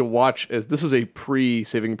interesting to watch as this is a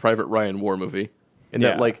pre-Saving Private Ryan war movie, and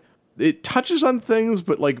that like it touches on things,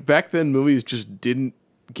 but like back then movies just didn't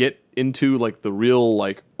get into like the real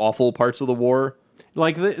like awful parts of the war,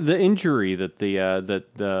 like the injury that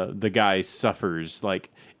the guy suffers. Like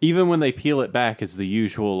even when they peel it back, it's the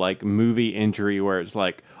usual like movie injury where it's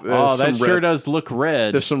like, oh, that sure does look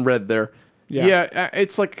red. There's some red there. Yeah,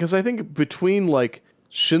 it's like because I think between like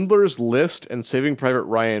Schindler's List and Saving Private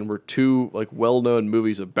Ryan were two like well-known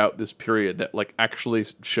movies about this period that like actually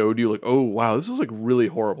showed you like, oh wow, this is like really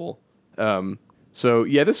horrible. So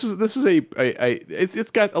yeah, this is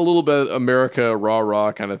it's got a little bit of America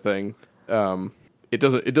rah kind of thing. You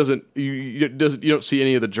don't see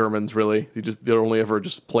any of the Germans really. They're only ever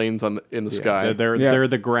just planes in the sky. They're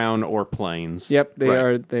the ground or planes. Yep, they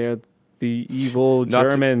are the evil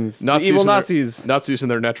Germans, the evil Nazis. Nazis in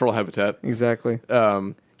their natural habitat. Exactly.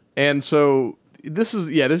 And so this is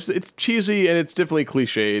it's cheesy and it's definitely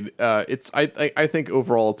cliched. I think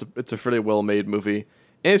overall it's a fairly well made movie,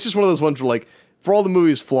 and it's just one of those ones where like for all the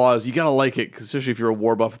movie's flaws, you gotta like it, 'cause especially if you're a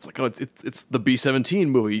war buff. It's like it's the B-17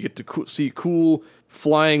 movie. You get to see cool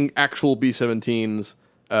flying actual B-17s.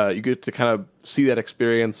 You get to kind of see that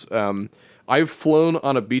experience. I've flown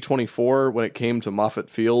on a B-24 when it came to Moffett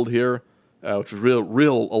Field here, which was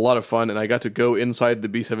a lot of fun. And I got to go inside the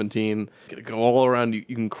B-17, get to go all around. You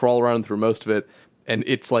can crawl around through most of it. And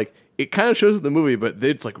it's like, it kind of shows in the movie, but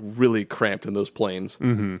it's like really cramped in those planes.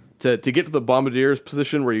 Mm-hmm. To get to the bombardier's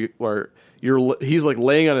position where he's like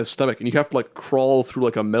laying on his stomach and you have to like crawl through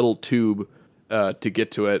like a metal tube to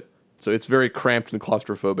get to it. So it's very cramped and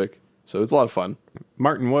claustrophobic. So it's a lot of fun.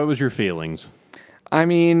 Martin, what was your feelings? I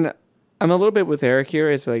mean, I'm a little bit with Eric here.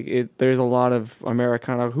 It's like there's a lot of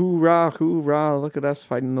Americana, hoorah, hoorah, look at us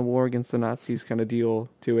fighting the war against the Nazis kind of deal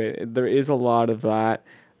to it. There is a lot of that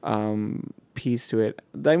piece to it.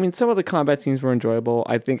 I mean, some of the combat scenes were enjoyable.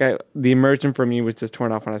 I think the immersion for me was just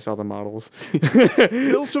torn off when I saw the models.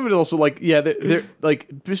 also like, yeah, they're like,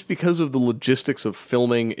 just because of the logistics of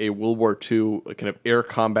filming a World War II kind of air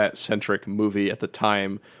combat centric movie at the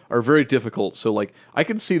time are very difficult. So like, I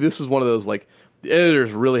can see this is one of those like, the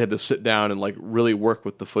editors really had to sit down and like really work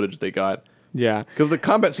with the footage they got. Yeah. Because the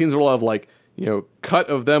combat scenes are a lot of like, cut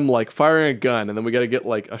of them like firing a gun, and then we got to get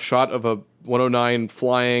like a shot of a 109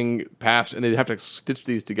 flying past, and they'd have to stitch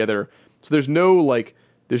these together. So there's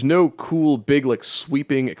no cool big like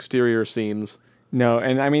sweeping exterior scenes. No,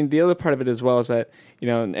 and I mean the other part of it as well is that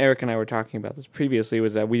and Eric and I were talking about this previously,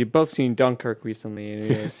 was that we had both seen Dunkirk recently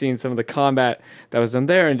and seen some of the combat that was done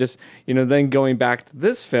there, and just then going back to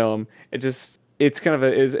this film, it's kind of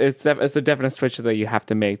it's a definite switch that you have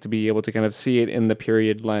to make to be able to kind of see it in the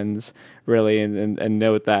period lens, really, and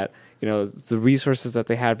note that the resources that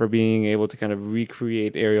they had for being able to kind of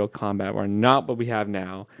recreate aerial combat were not what we have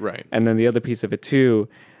now. Right. And then the other piece of it too,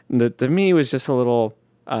 that to me was just a little,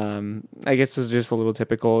 I guess it was just a little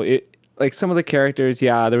typical. Like some of the characters,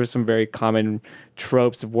 there were some very common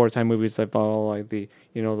tropes of wartime movies that follow, like the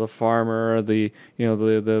farmer, the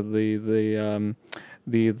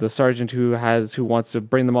sergeant who wants to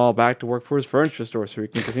bring them all back to work for his furniture store so he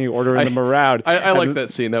can continue ordering them around. I like that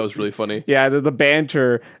scene. That was really funny. Yeah, the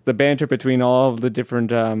banter between all of the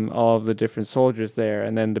different soldiers there,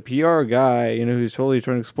 and then the PR guy, who's totally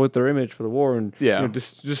trying to exploit their image for the war, and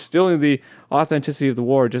just stealing the authenticity of the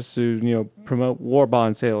war just to promote war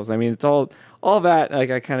bond sales. I mean, it's all that like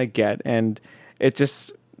I kind of get, and it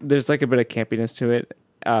just there's like a bit of campiness to it.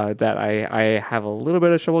 That I have a little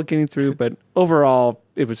bit of trouble getting through, but overall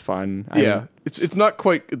it was fun. It's not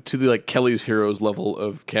quite to the like Kelly's Heroes level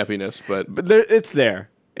of campiness, but it's there.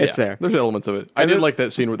 It's there. There's elements of it. I did like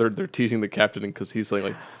that scene where they're teasing the captain because he's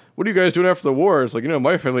like, "What are you guys doing after the war?" It's like,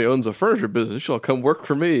 my family owns a furniture business. You'll come work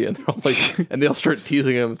for me, and they're all like, and they'll start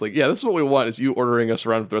teasing him. It's like, yeah, this is what we want: is you ordering us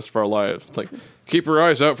around for the rest of our lives. It's like, keep your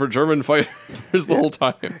eyes out for German fighters the whole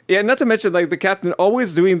time. Yeah, not to mention like the captain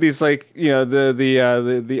always doing these like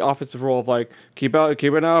the offensive role of like keep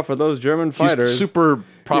an eye out for those German fighters. He's super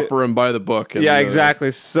proper and by the book. And,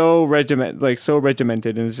 exactly. So regimented,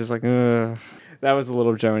 and it's just like, ugh. That was a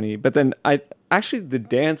little Germany. But then the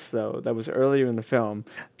dance though that was earlier in the film,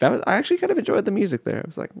 I actually kind of enjoyed the music there. I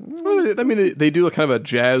was like, well, I mean, they do a kind of a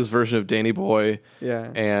jazz version of Danny Boy,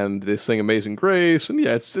 and they sing Amazing Grace, and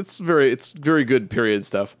it's very good period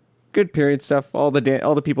stuff. Good period stuff. All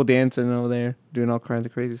the people dancing over there, doing all kinds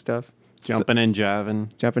of crazy stuff, jumping and jiving.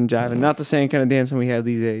 Not the same kind of dancing we have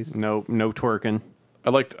these days. No twerking. I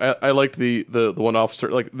liked the one officer,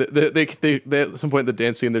 like they at some point in the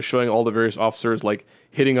dance scene they're showing all the various officers like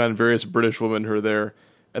hitting on various British women who are there,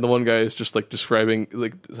 and the one guy is just like describing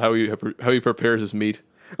like how he prepares his meat.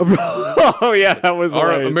 Oh yeah, that was Our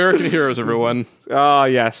right. American heroes, everyone. Oh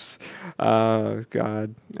yes. Oh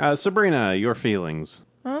God. Sabrina, your feelings.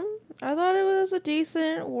 I thought it was a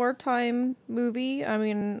decent wartime movie. I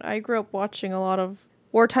mean, I grew up watching a lot of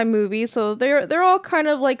wartime movies, so they're all kind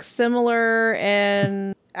of like similar,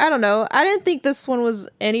 and I don't know. I didn't think this one was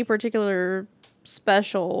any particular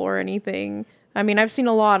special or anything. I mean, I've seen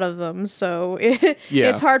a lot of them, so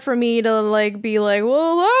it's hard for me to like be like,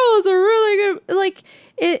 well, that was a really good like.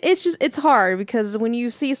 It's hard because when you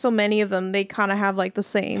see so many of them, they kind of have like the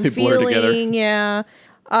same blur together. feeling. Yeah.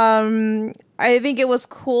 I think it was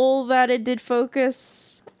cool that it did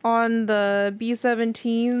focus on the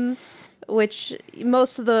B-17s, which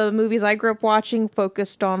most of the movies I grew up watching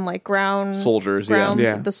focused on like Soldiers,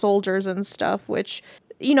 the soldiers and stuff, which,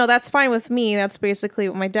 you know, that's fine with me. That's basically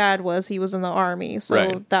what my dad was. He was in the army.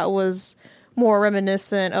 So that was more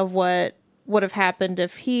reminiscent of what would have happened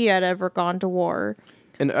if he had ever gone to war.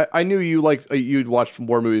 And I knew you you'd watched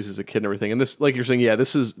war movies as a kid and everything. And this, like you're saying,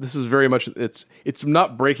 this is very much it's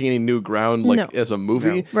not breaking any new ground as a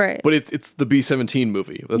movie, right? But it's the B-17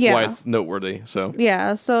 movie. That's why it's noteworthy. So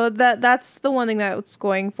so that's the one thing that's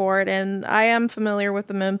going for it. And I am familiar with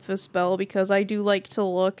the Memphis Belle because I do like to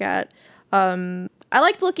look at. I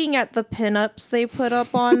liked looking at the pinups they put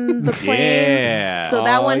up on the planes. So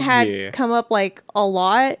that one had come up like a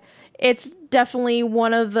lot. It's definitely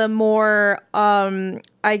one of the more,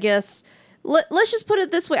 I guess, let's just put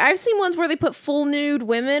it this way. I've seen ones where they put full nude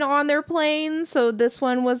women on their planes. So this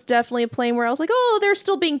one was definitely a plane where I was like, oh, they're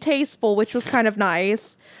still being tasteful, which was kind of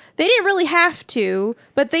nice. They didn't really have to,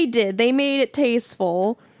 but they did. They made it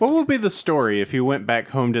tasteful. What would be the story if you went back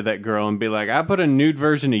home to that girl and be like, I put a nude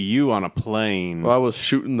version of you on a plane? Well, I was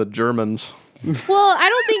shooting the Germans. Well, I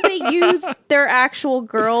don't think they use their actual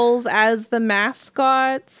girls as the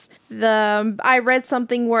mascots. I read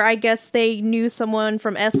something where I guess they knew someone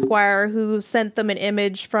from Esquire who sent them an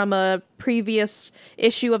image from a previous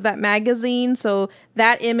issue of that magazine. So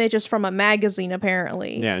that image is from a magazine,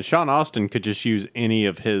 apparently. Yeah, and Sean Astin could just use any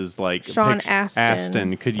of his, like... Sean Astin.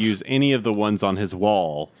 Astin could use any of the ones on his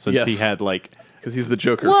wall, since he had, like... Because he's the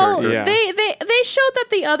Joker well, character. They showed that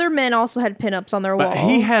the other men also had pinups on their wall. But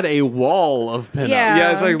he had a wall of pinups.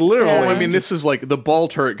 Yeah, it's like literally. I mean, this is like the ball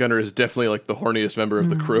turret gunner is definitely like the horniest member of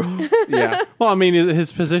the crew. Yeah. Well, I mean,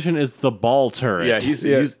 his position is the ball turret. Yeah, he's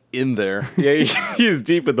in there. Yeah, he's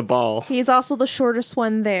deep in the ball. He's also the shortest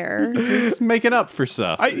one there. He's making up for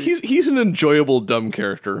stuff. He's an enjoyable dumb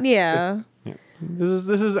character. Yeah.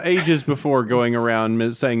 This is ages before going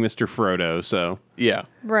around saying Mr. Frodo, so... Yeah.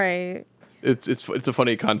 Right. It's a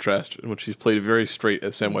funny contrast in which he's played very straight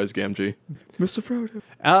as Samwise Gamgee. Mr.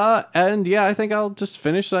 Frodo. And yeah, I think I'll just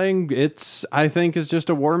finish saying I think is just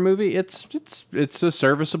a war movie. It's a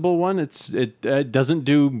serviceable one. It doesn't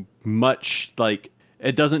do much, like,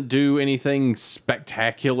 it doesn't do anything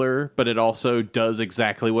spectacular, but it also does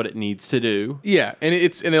exactly what it needs to do. Yeah, and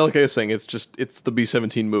like I was saying, it's the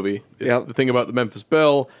B-17 movie. It's the thing about the Memphis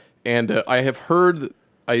Belle, and I have heard.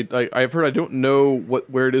 I've heard, I don't know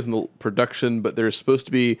where it is in the production, but there's supposed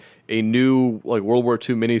to be a new like World War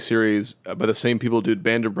II miniseries by the same people who did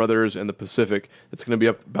Band of Brothers and the Pacific. It's going to be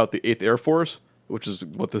about the 8th Air Force, which is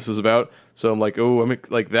what this is about. So I'm like, oh, I'm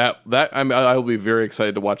like that. I will be very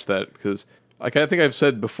excited to watch that because, like I think I've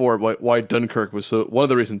said before, why Dunkirk was so. One of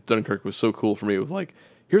the reasons Dunkirk was so cool for me was like,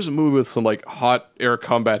 here's a movie with some like hot air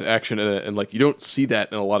combat action in it, and like you don't see that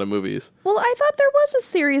in a lot of movies. Well, I thought there was a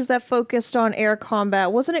series that focused on air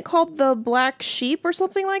combat. Wasn't it called The Black Sheep or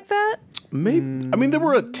something like that? Maybe. I mean, there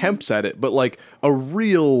were attempts at it, but like a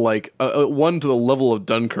real like a one to the level of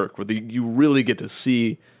Dunkirk, where you really get to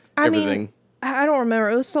see everything. I don't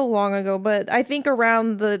remember. It was so long ago, but I think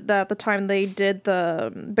around the time they did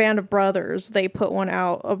the Band of Brothers, they put one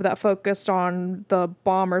out that focused on the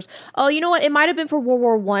bombers. Oh, you know what? It might have been for World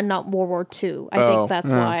War I, not World War II. I think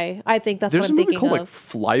that's why. I think that's There's what I'm a movie thinking called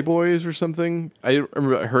of. like Flyboys or something. I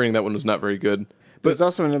remember hearing that one was not very good. But there's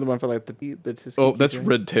also another one for like the oh, that's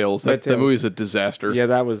Red Tails. That movie's a disaster. Yeah,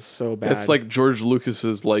 that was so bad. That's like George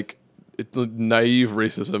Lucas's like naive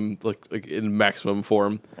racism, like in maximum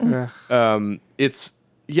form. It's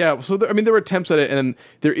so there were attempts at it, and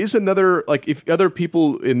there is another like if other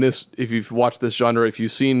people in this, if you've watched this genre, if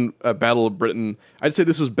you've seen Battle of Britain, I'd say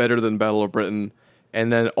this is better than Battle of Britain.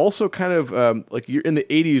 And then also kind of like in the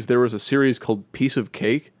 80s, there was a series called Piece of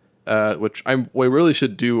Cake, which we really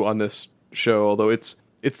should do on this show. Although it's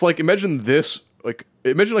like imagine like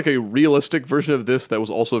a realistic version of this that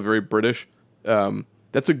was also very British.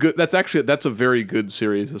 That's a very good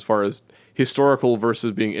series as far as historical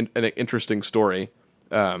versus being an interesting story.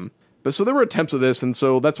 But so there were attempts at this, and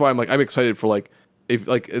so that's why I'm excited for like if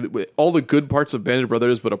like all the good parts of Band of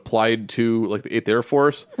Brothers, but applied to like the 8th Air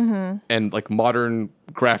Force and like modern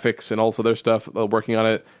graphics and all this other stuff, working on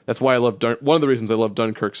it. That's why I love one of the reasons I love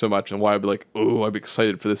Dunkirk so much, and why I'd be like, oh, I'd be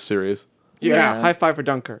excited for this series. Yeah, high five for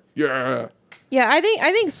Dunkirk. Yeah. Yeah, I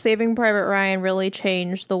think Saving Private Ryan really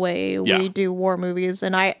changed the way we do war movies,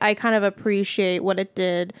 and I kind of appreciate what it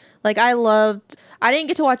did. Like, I didn't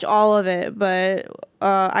get to watch all of it, but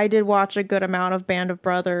I did watch a good amount of Band of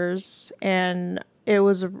Brothers, and it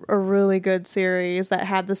was a really good series that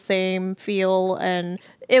had the same feel, and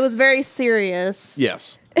it was very serious.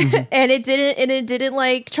 Yes. and it didn't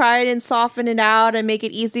like try and soften it out and make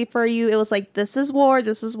it easy for you. It was like, this is war,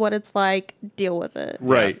 this is what it's like, deal with it.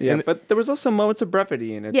 Right. Yeah, And but there was also moments of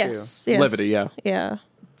brevity in it Yes. levity, yeah. Yeah.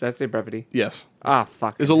 Did I say brevity? Yes. Ah,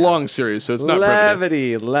 fuck. It's a long series, so it's not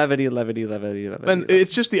brevity. Levity. And it's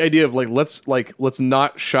just the idea of let's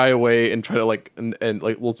not shy away and try to and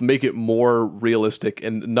let's make it more realistic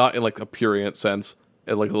and not in like a prurient sense.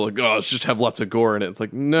 And let's just have lots of gore in it. It's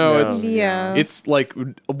like, no. It's like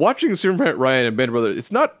watching Superman Ryan and Band of Brothers.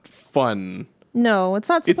 It's not fun. No, it's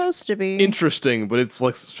not supposed to be Interesting, but it's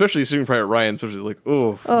like, especially Saving Private Ryan, especially like,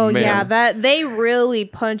 oh man. Yeah, that they really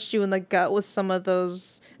punched you in the gut with some of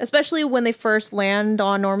those, especially when they first land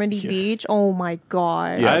on Normandy Beach. Oh my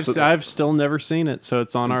god. Yeah, I've still never seen it, so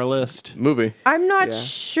it's on our list. Movie. I'm not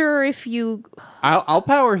sure if you. I'll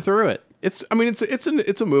power through it. It's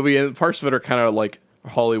a movie, and parts of it are kind of like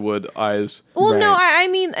Hollywood eyes. Well, Right. no, I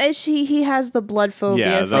mean, he has the blood phobia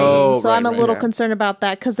Yeah, thing, so right, I'm a right, little yeah. concerned about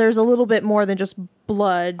that because there's a little bit more than just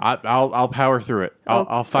blood. I'll power through it.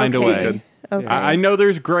 I'll find a way. Good. Okay. I know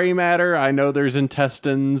there's gray matter. I know there's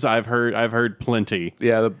intestines. I've heard plenty.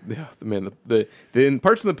 Yeah, the in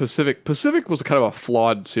parts of the Pacific was kind of a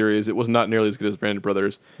flawed series. It was not nearly as good as Band of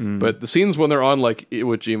Brothers, but the scenes when they're on like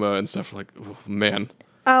Iwo Jima and stuff, like, oh, man.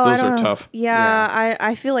 Oh, Those I don't are know. tough. Yeah,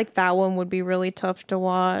 I feel like that one would be really tough to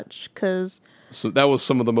watch because So that was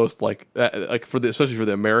some of the most especially for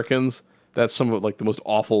the Americans. That's some of like the most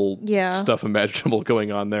awful stuff imaginable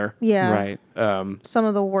going on there. Right. some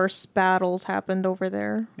of the worst battles happened over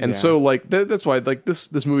there. And so like that's why like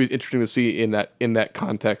this movie is interesting to see in that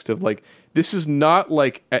context of like this is not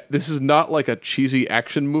like a cheesy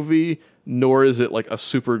action movie, nor is it like a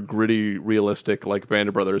super gritty, realistic like Band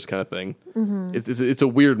of Brothers kind of thing. Mm-hmm. It's a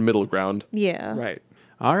weird middle ground. Yeah. Right.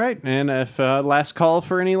 All right, and if last call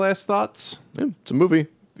for any last thoughts. Yeah, it's a movie.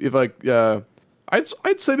 If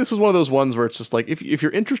I'd say this is one of those ones where it's just like if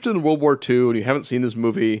you're interested in World War II and you haven't seen this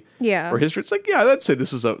movie or history, it's like I'd say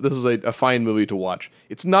this is a fine movie to watch.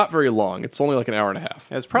 It's not very long. It's only like an hour and a half.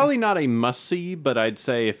 It's probably not a must see, but I'd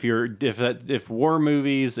say if war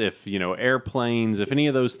movies, if airplanes, if any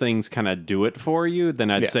of those things kind of do it for you,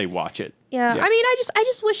 then I'd say watch it. Yeah. I mean, I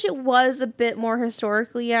just wish it was a bit more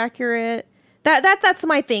historically accurate. That's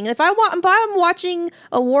my thing. If I'm watching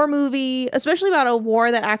a war movie, especially about a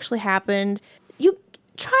war that actually happened, you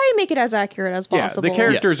try to make it as accurate as possible. Yeah, the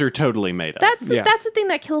characters are totally made up. That's the thing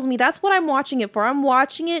that kills me. That's what I'm watching it for. I'm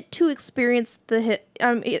watching it to experience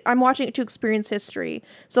I'm watching it to experience history.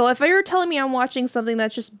 So if you're telling me I'm watching something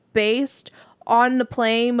that's just based on the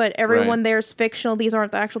plane, but everyone there is fictional, these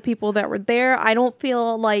aren't the actual people that were there, I don't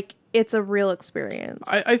feel like it's a real experience.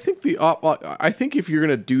 I think I think if you're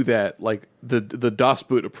gonna do that, like the Das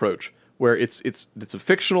Boot approach, where it's a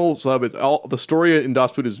fictional sub, it's all the story in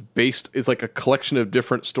Das Boot is like a collection of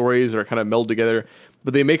different stories that are kind of melded together,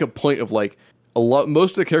 but they make a point of like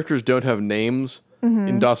most of the characters don't have names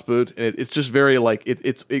in Das Boot, and it's just very like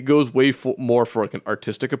it goes way more for like an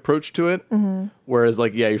artistic approach to it, whereas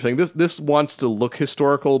like you're saying this wants to look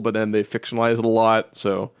historical, but then they fictionalize it a lot,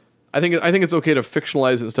 so. I think it's okay to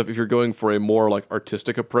fictionalize it and stuff if you're going for a more like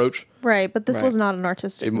artistic approach. Right, but this was not an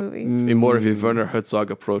artistic movie. A more of a Werner Herzog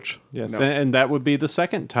approach. Yes, and that would be the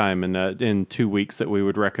second time in 2 weeks that we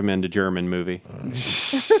would recommend a German movie.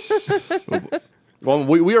 Well,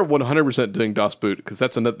 we are 100% doing Das Boot because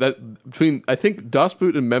I think Das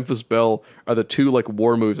Boot and Memphis Belle are the two like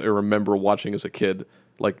war movies I remember watching as a kid,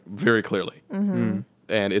 like very clearly. Mm-hmm.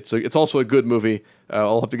 And it's also a good movie.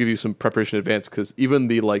 I'll have to give you some preparation in advance because even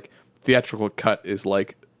the like theatrical cut is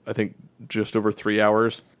like I think just over 3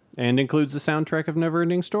 hours. And includes the soundtrack of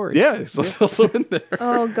Neverending Story. Yeah, it's also in there.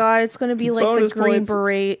 Oh god, it's going to be like Bonus the Green points.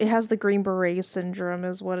 Beret. It has the Green Beret syndrome,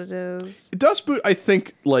 is what it is. Das Boot, I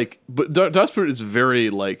think, but Das Boot is very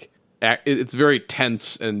like it's very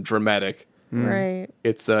tense and dramatic. Right.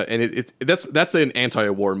 It's that's an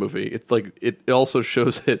anti-war movie. It's like it also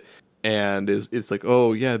shows it, and it's like,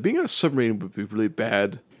 oh yeah, being on a submarine would be really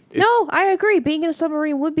bad. No, I agree. Being in a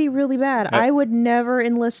submarine would be really bad. I would never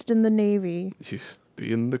enlist in the Navy.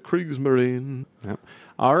 Be in the Kriegsmarine. Yep.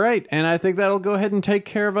 All right, and I think that'll go ahead and take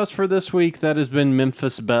care of us for this week. That has been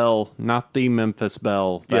Memphis Belle, not the Memphis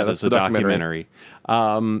Belle. That that's is a the documentary.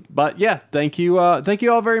 But yeah, thank you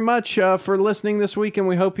all very much for listening this week, and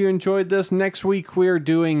we hope you enjoyed this. Next week we are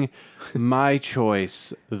doing My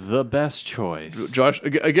Choice, the best choice. Josh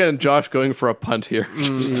going for a punt here.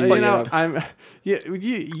 I'm. Yeah,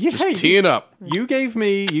 Just teeing up. You gave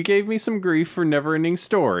me some grief for Neverending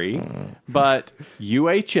Story, but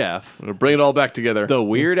UHF, I'm gonna bring it all back together. the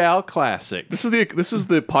Weird Al classic. This is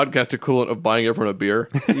the podcast equivalent of buying everyone a beer.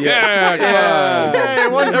 Yeah, come on. Hey,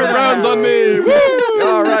 one for Rounds on me. Woo!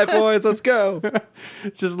 All right, boys, let's go.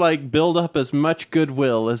 It's just like build up as much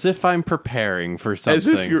goodwill as if I'm preparing for something. As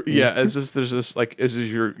if you're, as if there's this like, as if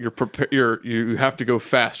you have to go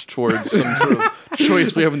fast towards some sort of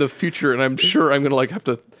choice we have in the future, and I'm sure I'm gonna like have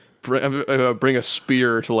to bring a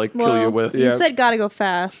spear to like kill you with. You said gotta go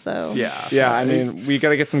fast, so Yeah, I mean, we got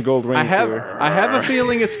to get some gold rings I here. have a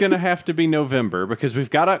feeling it's going to have to be November because we've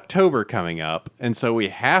got October coming up, and so we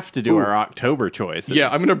have to do our October choices. Yeah,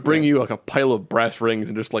 I'm gonna bring you like a pile of brass rings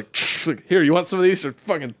and just like here, you want some of these? Or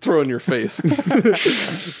fucking throw in your face.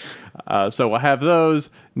 So we'll have those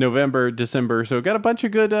November, December. So we've got a bunch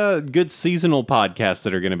of good seasonal podcasts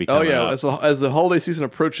that are going to be coming up. As the holiday season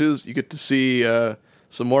approaches, you get to see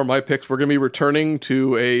some more of my picks. We're going to be returning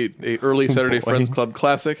to a early Saturday Friends Club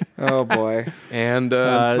classic, Oh boy. and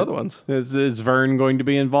some other ones. Is Vern going to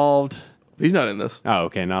be involved? He's not in this. Oh,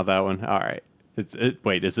 okay, not that one. All right.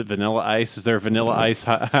 Wait, is it Vanilla Ice? Is there a Vanilla Ice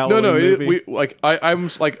Halloween No, movie? I'm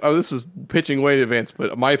like, oh, this is pitching way in advance,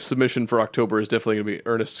 but my submission for October is definitely going to be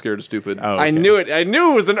Ernest Scared Stupid. Oh, okay. I knew it. I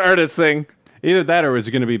knew it was an artist thing. Either that or is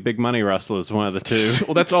it going to be Big Money Rustlers, one of the two.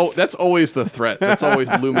 Well, that's always the threat. That's always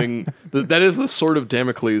looming. That is the sword of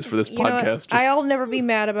Damocles for this you know what? podcast. I'll never be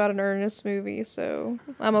mad about an Ernest movie, so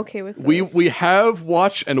I'm okay with this. We have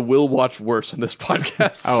watched and will watch worse in this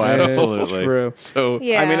podcast. Oh, so- absolutely. True. So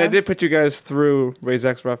Yeah. I mean, I did put you guys through Raise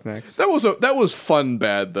X Roughnecks. that was fun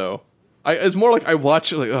bad though. It's more like I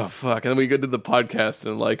watch it like, oh fuck, and then we get to the podcast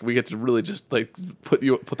and like we get to really just like put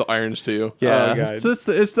the irons to you. Yeah, Oh, God.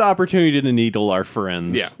 so it's the opportunity to needle our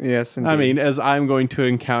friends. Yeah. Yes, indeed. I mean, as I'm going to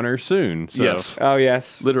encounter soon. So. Yes, Oh,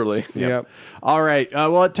 yes. literally. Yep. All right.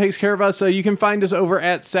 Well, it takes care of us. You can find us over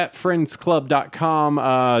at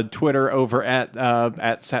satfriendsclub.com, Twitter over at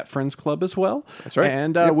satfriendsclub as well. That's right.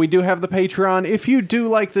 And we do have the Patreon. If you do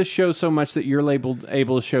like this show so much that you're able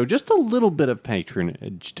to show just a little bit of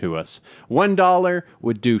patronage to us, $1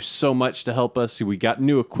 would do so much to help us. We got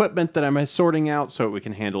new equipment that I'm sorting out so we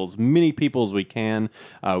can handle as many people as we can.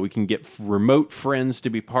 We can get remote friends to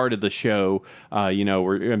be part of the show.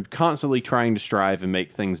 We're constantly trying to strive and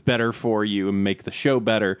make things better for you and make the show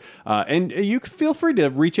better. And you can feel free to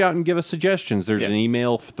reach out and give us suggestions. There's an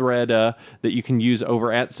email thread that you can use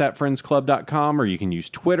over at satfriendsclub.com, or you can use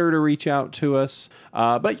Twitter to reach out to us.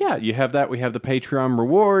 But yeah, you have that. We have the Patreon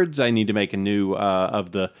rewards. I need to make a new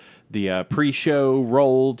of the pre-show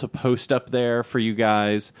roll to post up there for you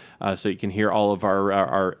guys, so you can hear all of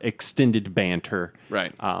our extended banter.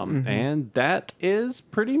 Right. And that is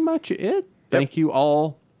pretty much it. Thank you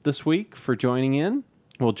all this week for joining in.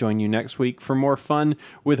 We'll join you next week for more fun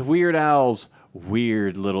with Weird Al's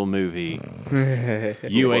weird little movie,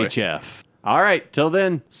 UHF. All right, till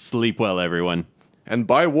then, sleep well, everyone. And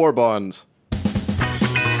buy war bonds.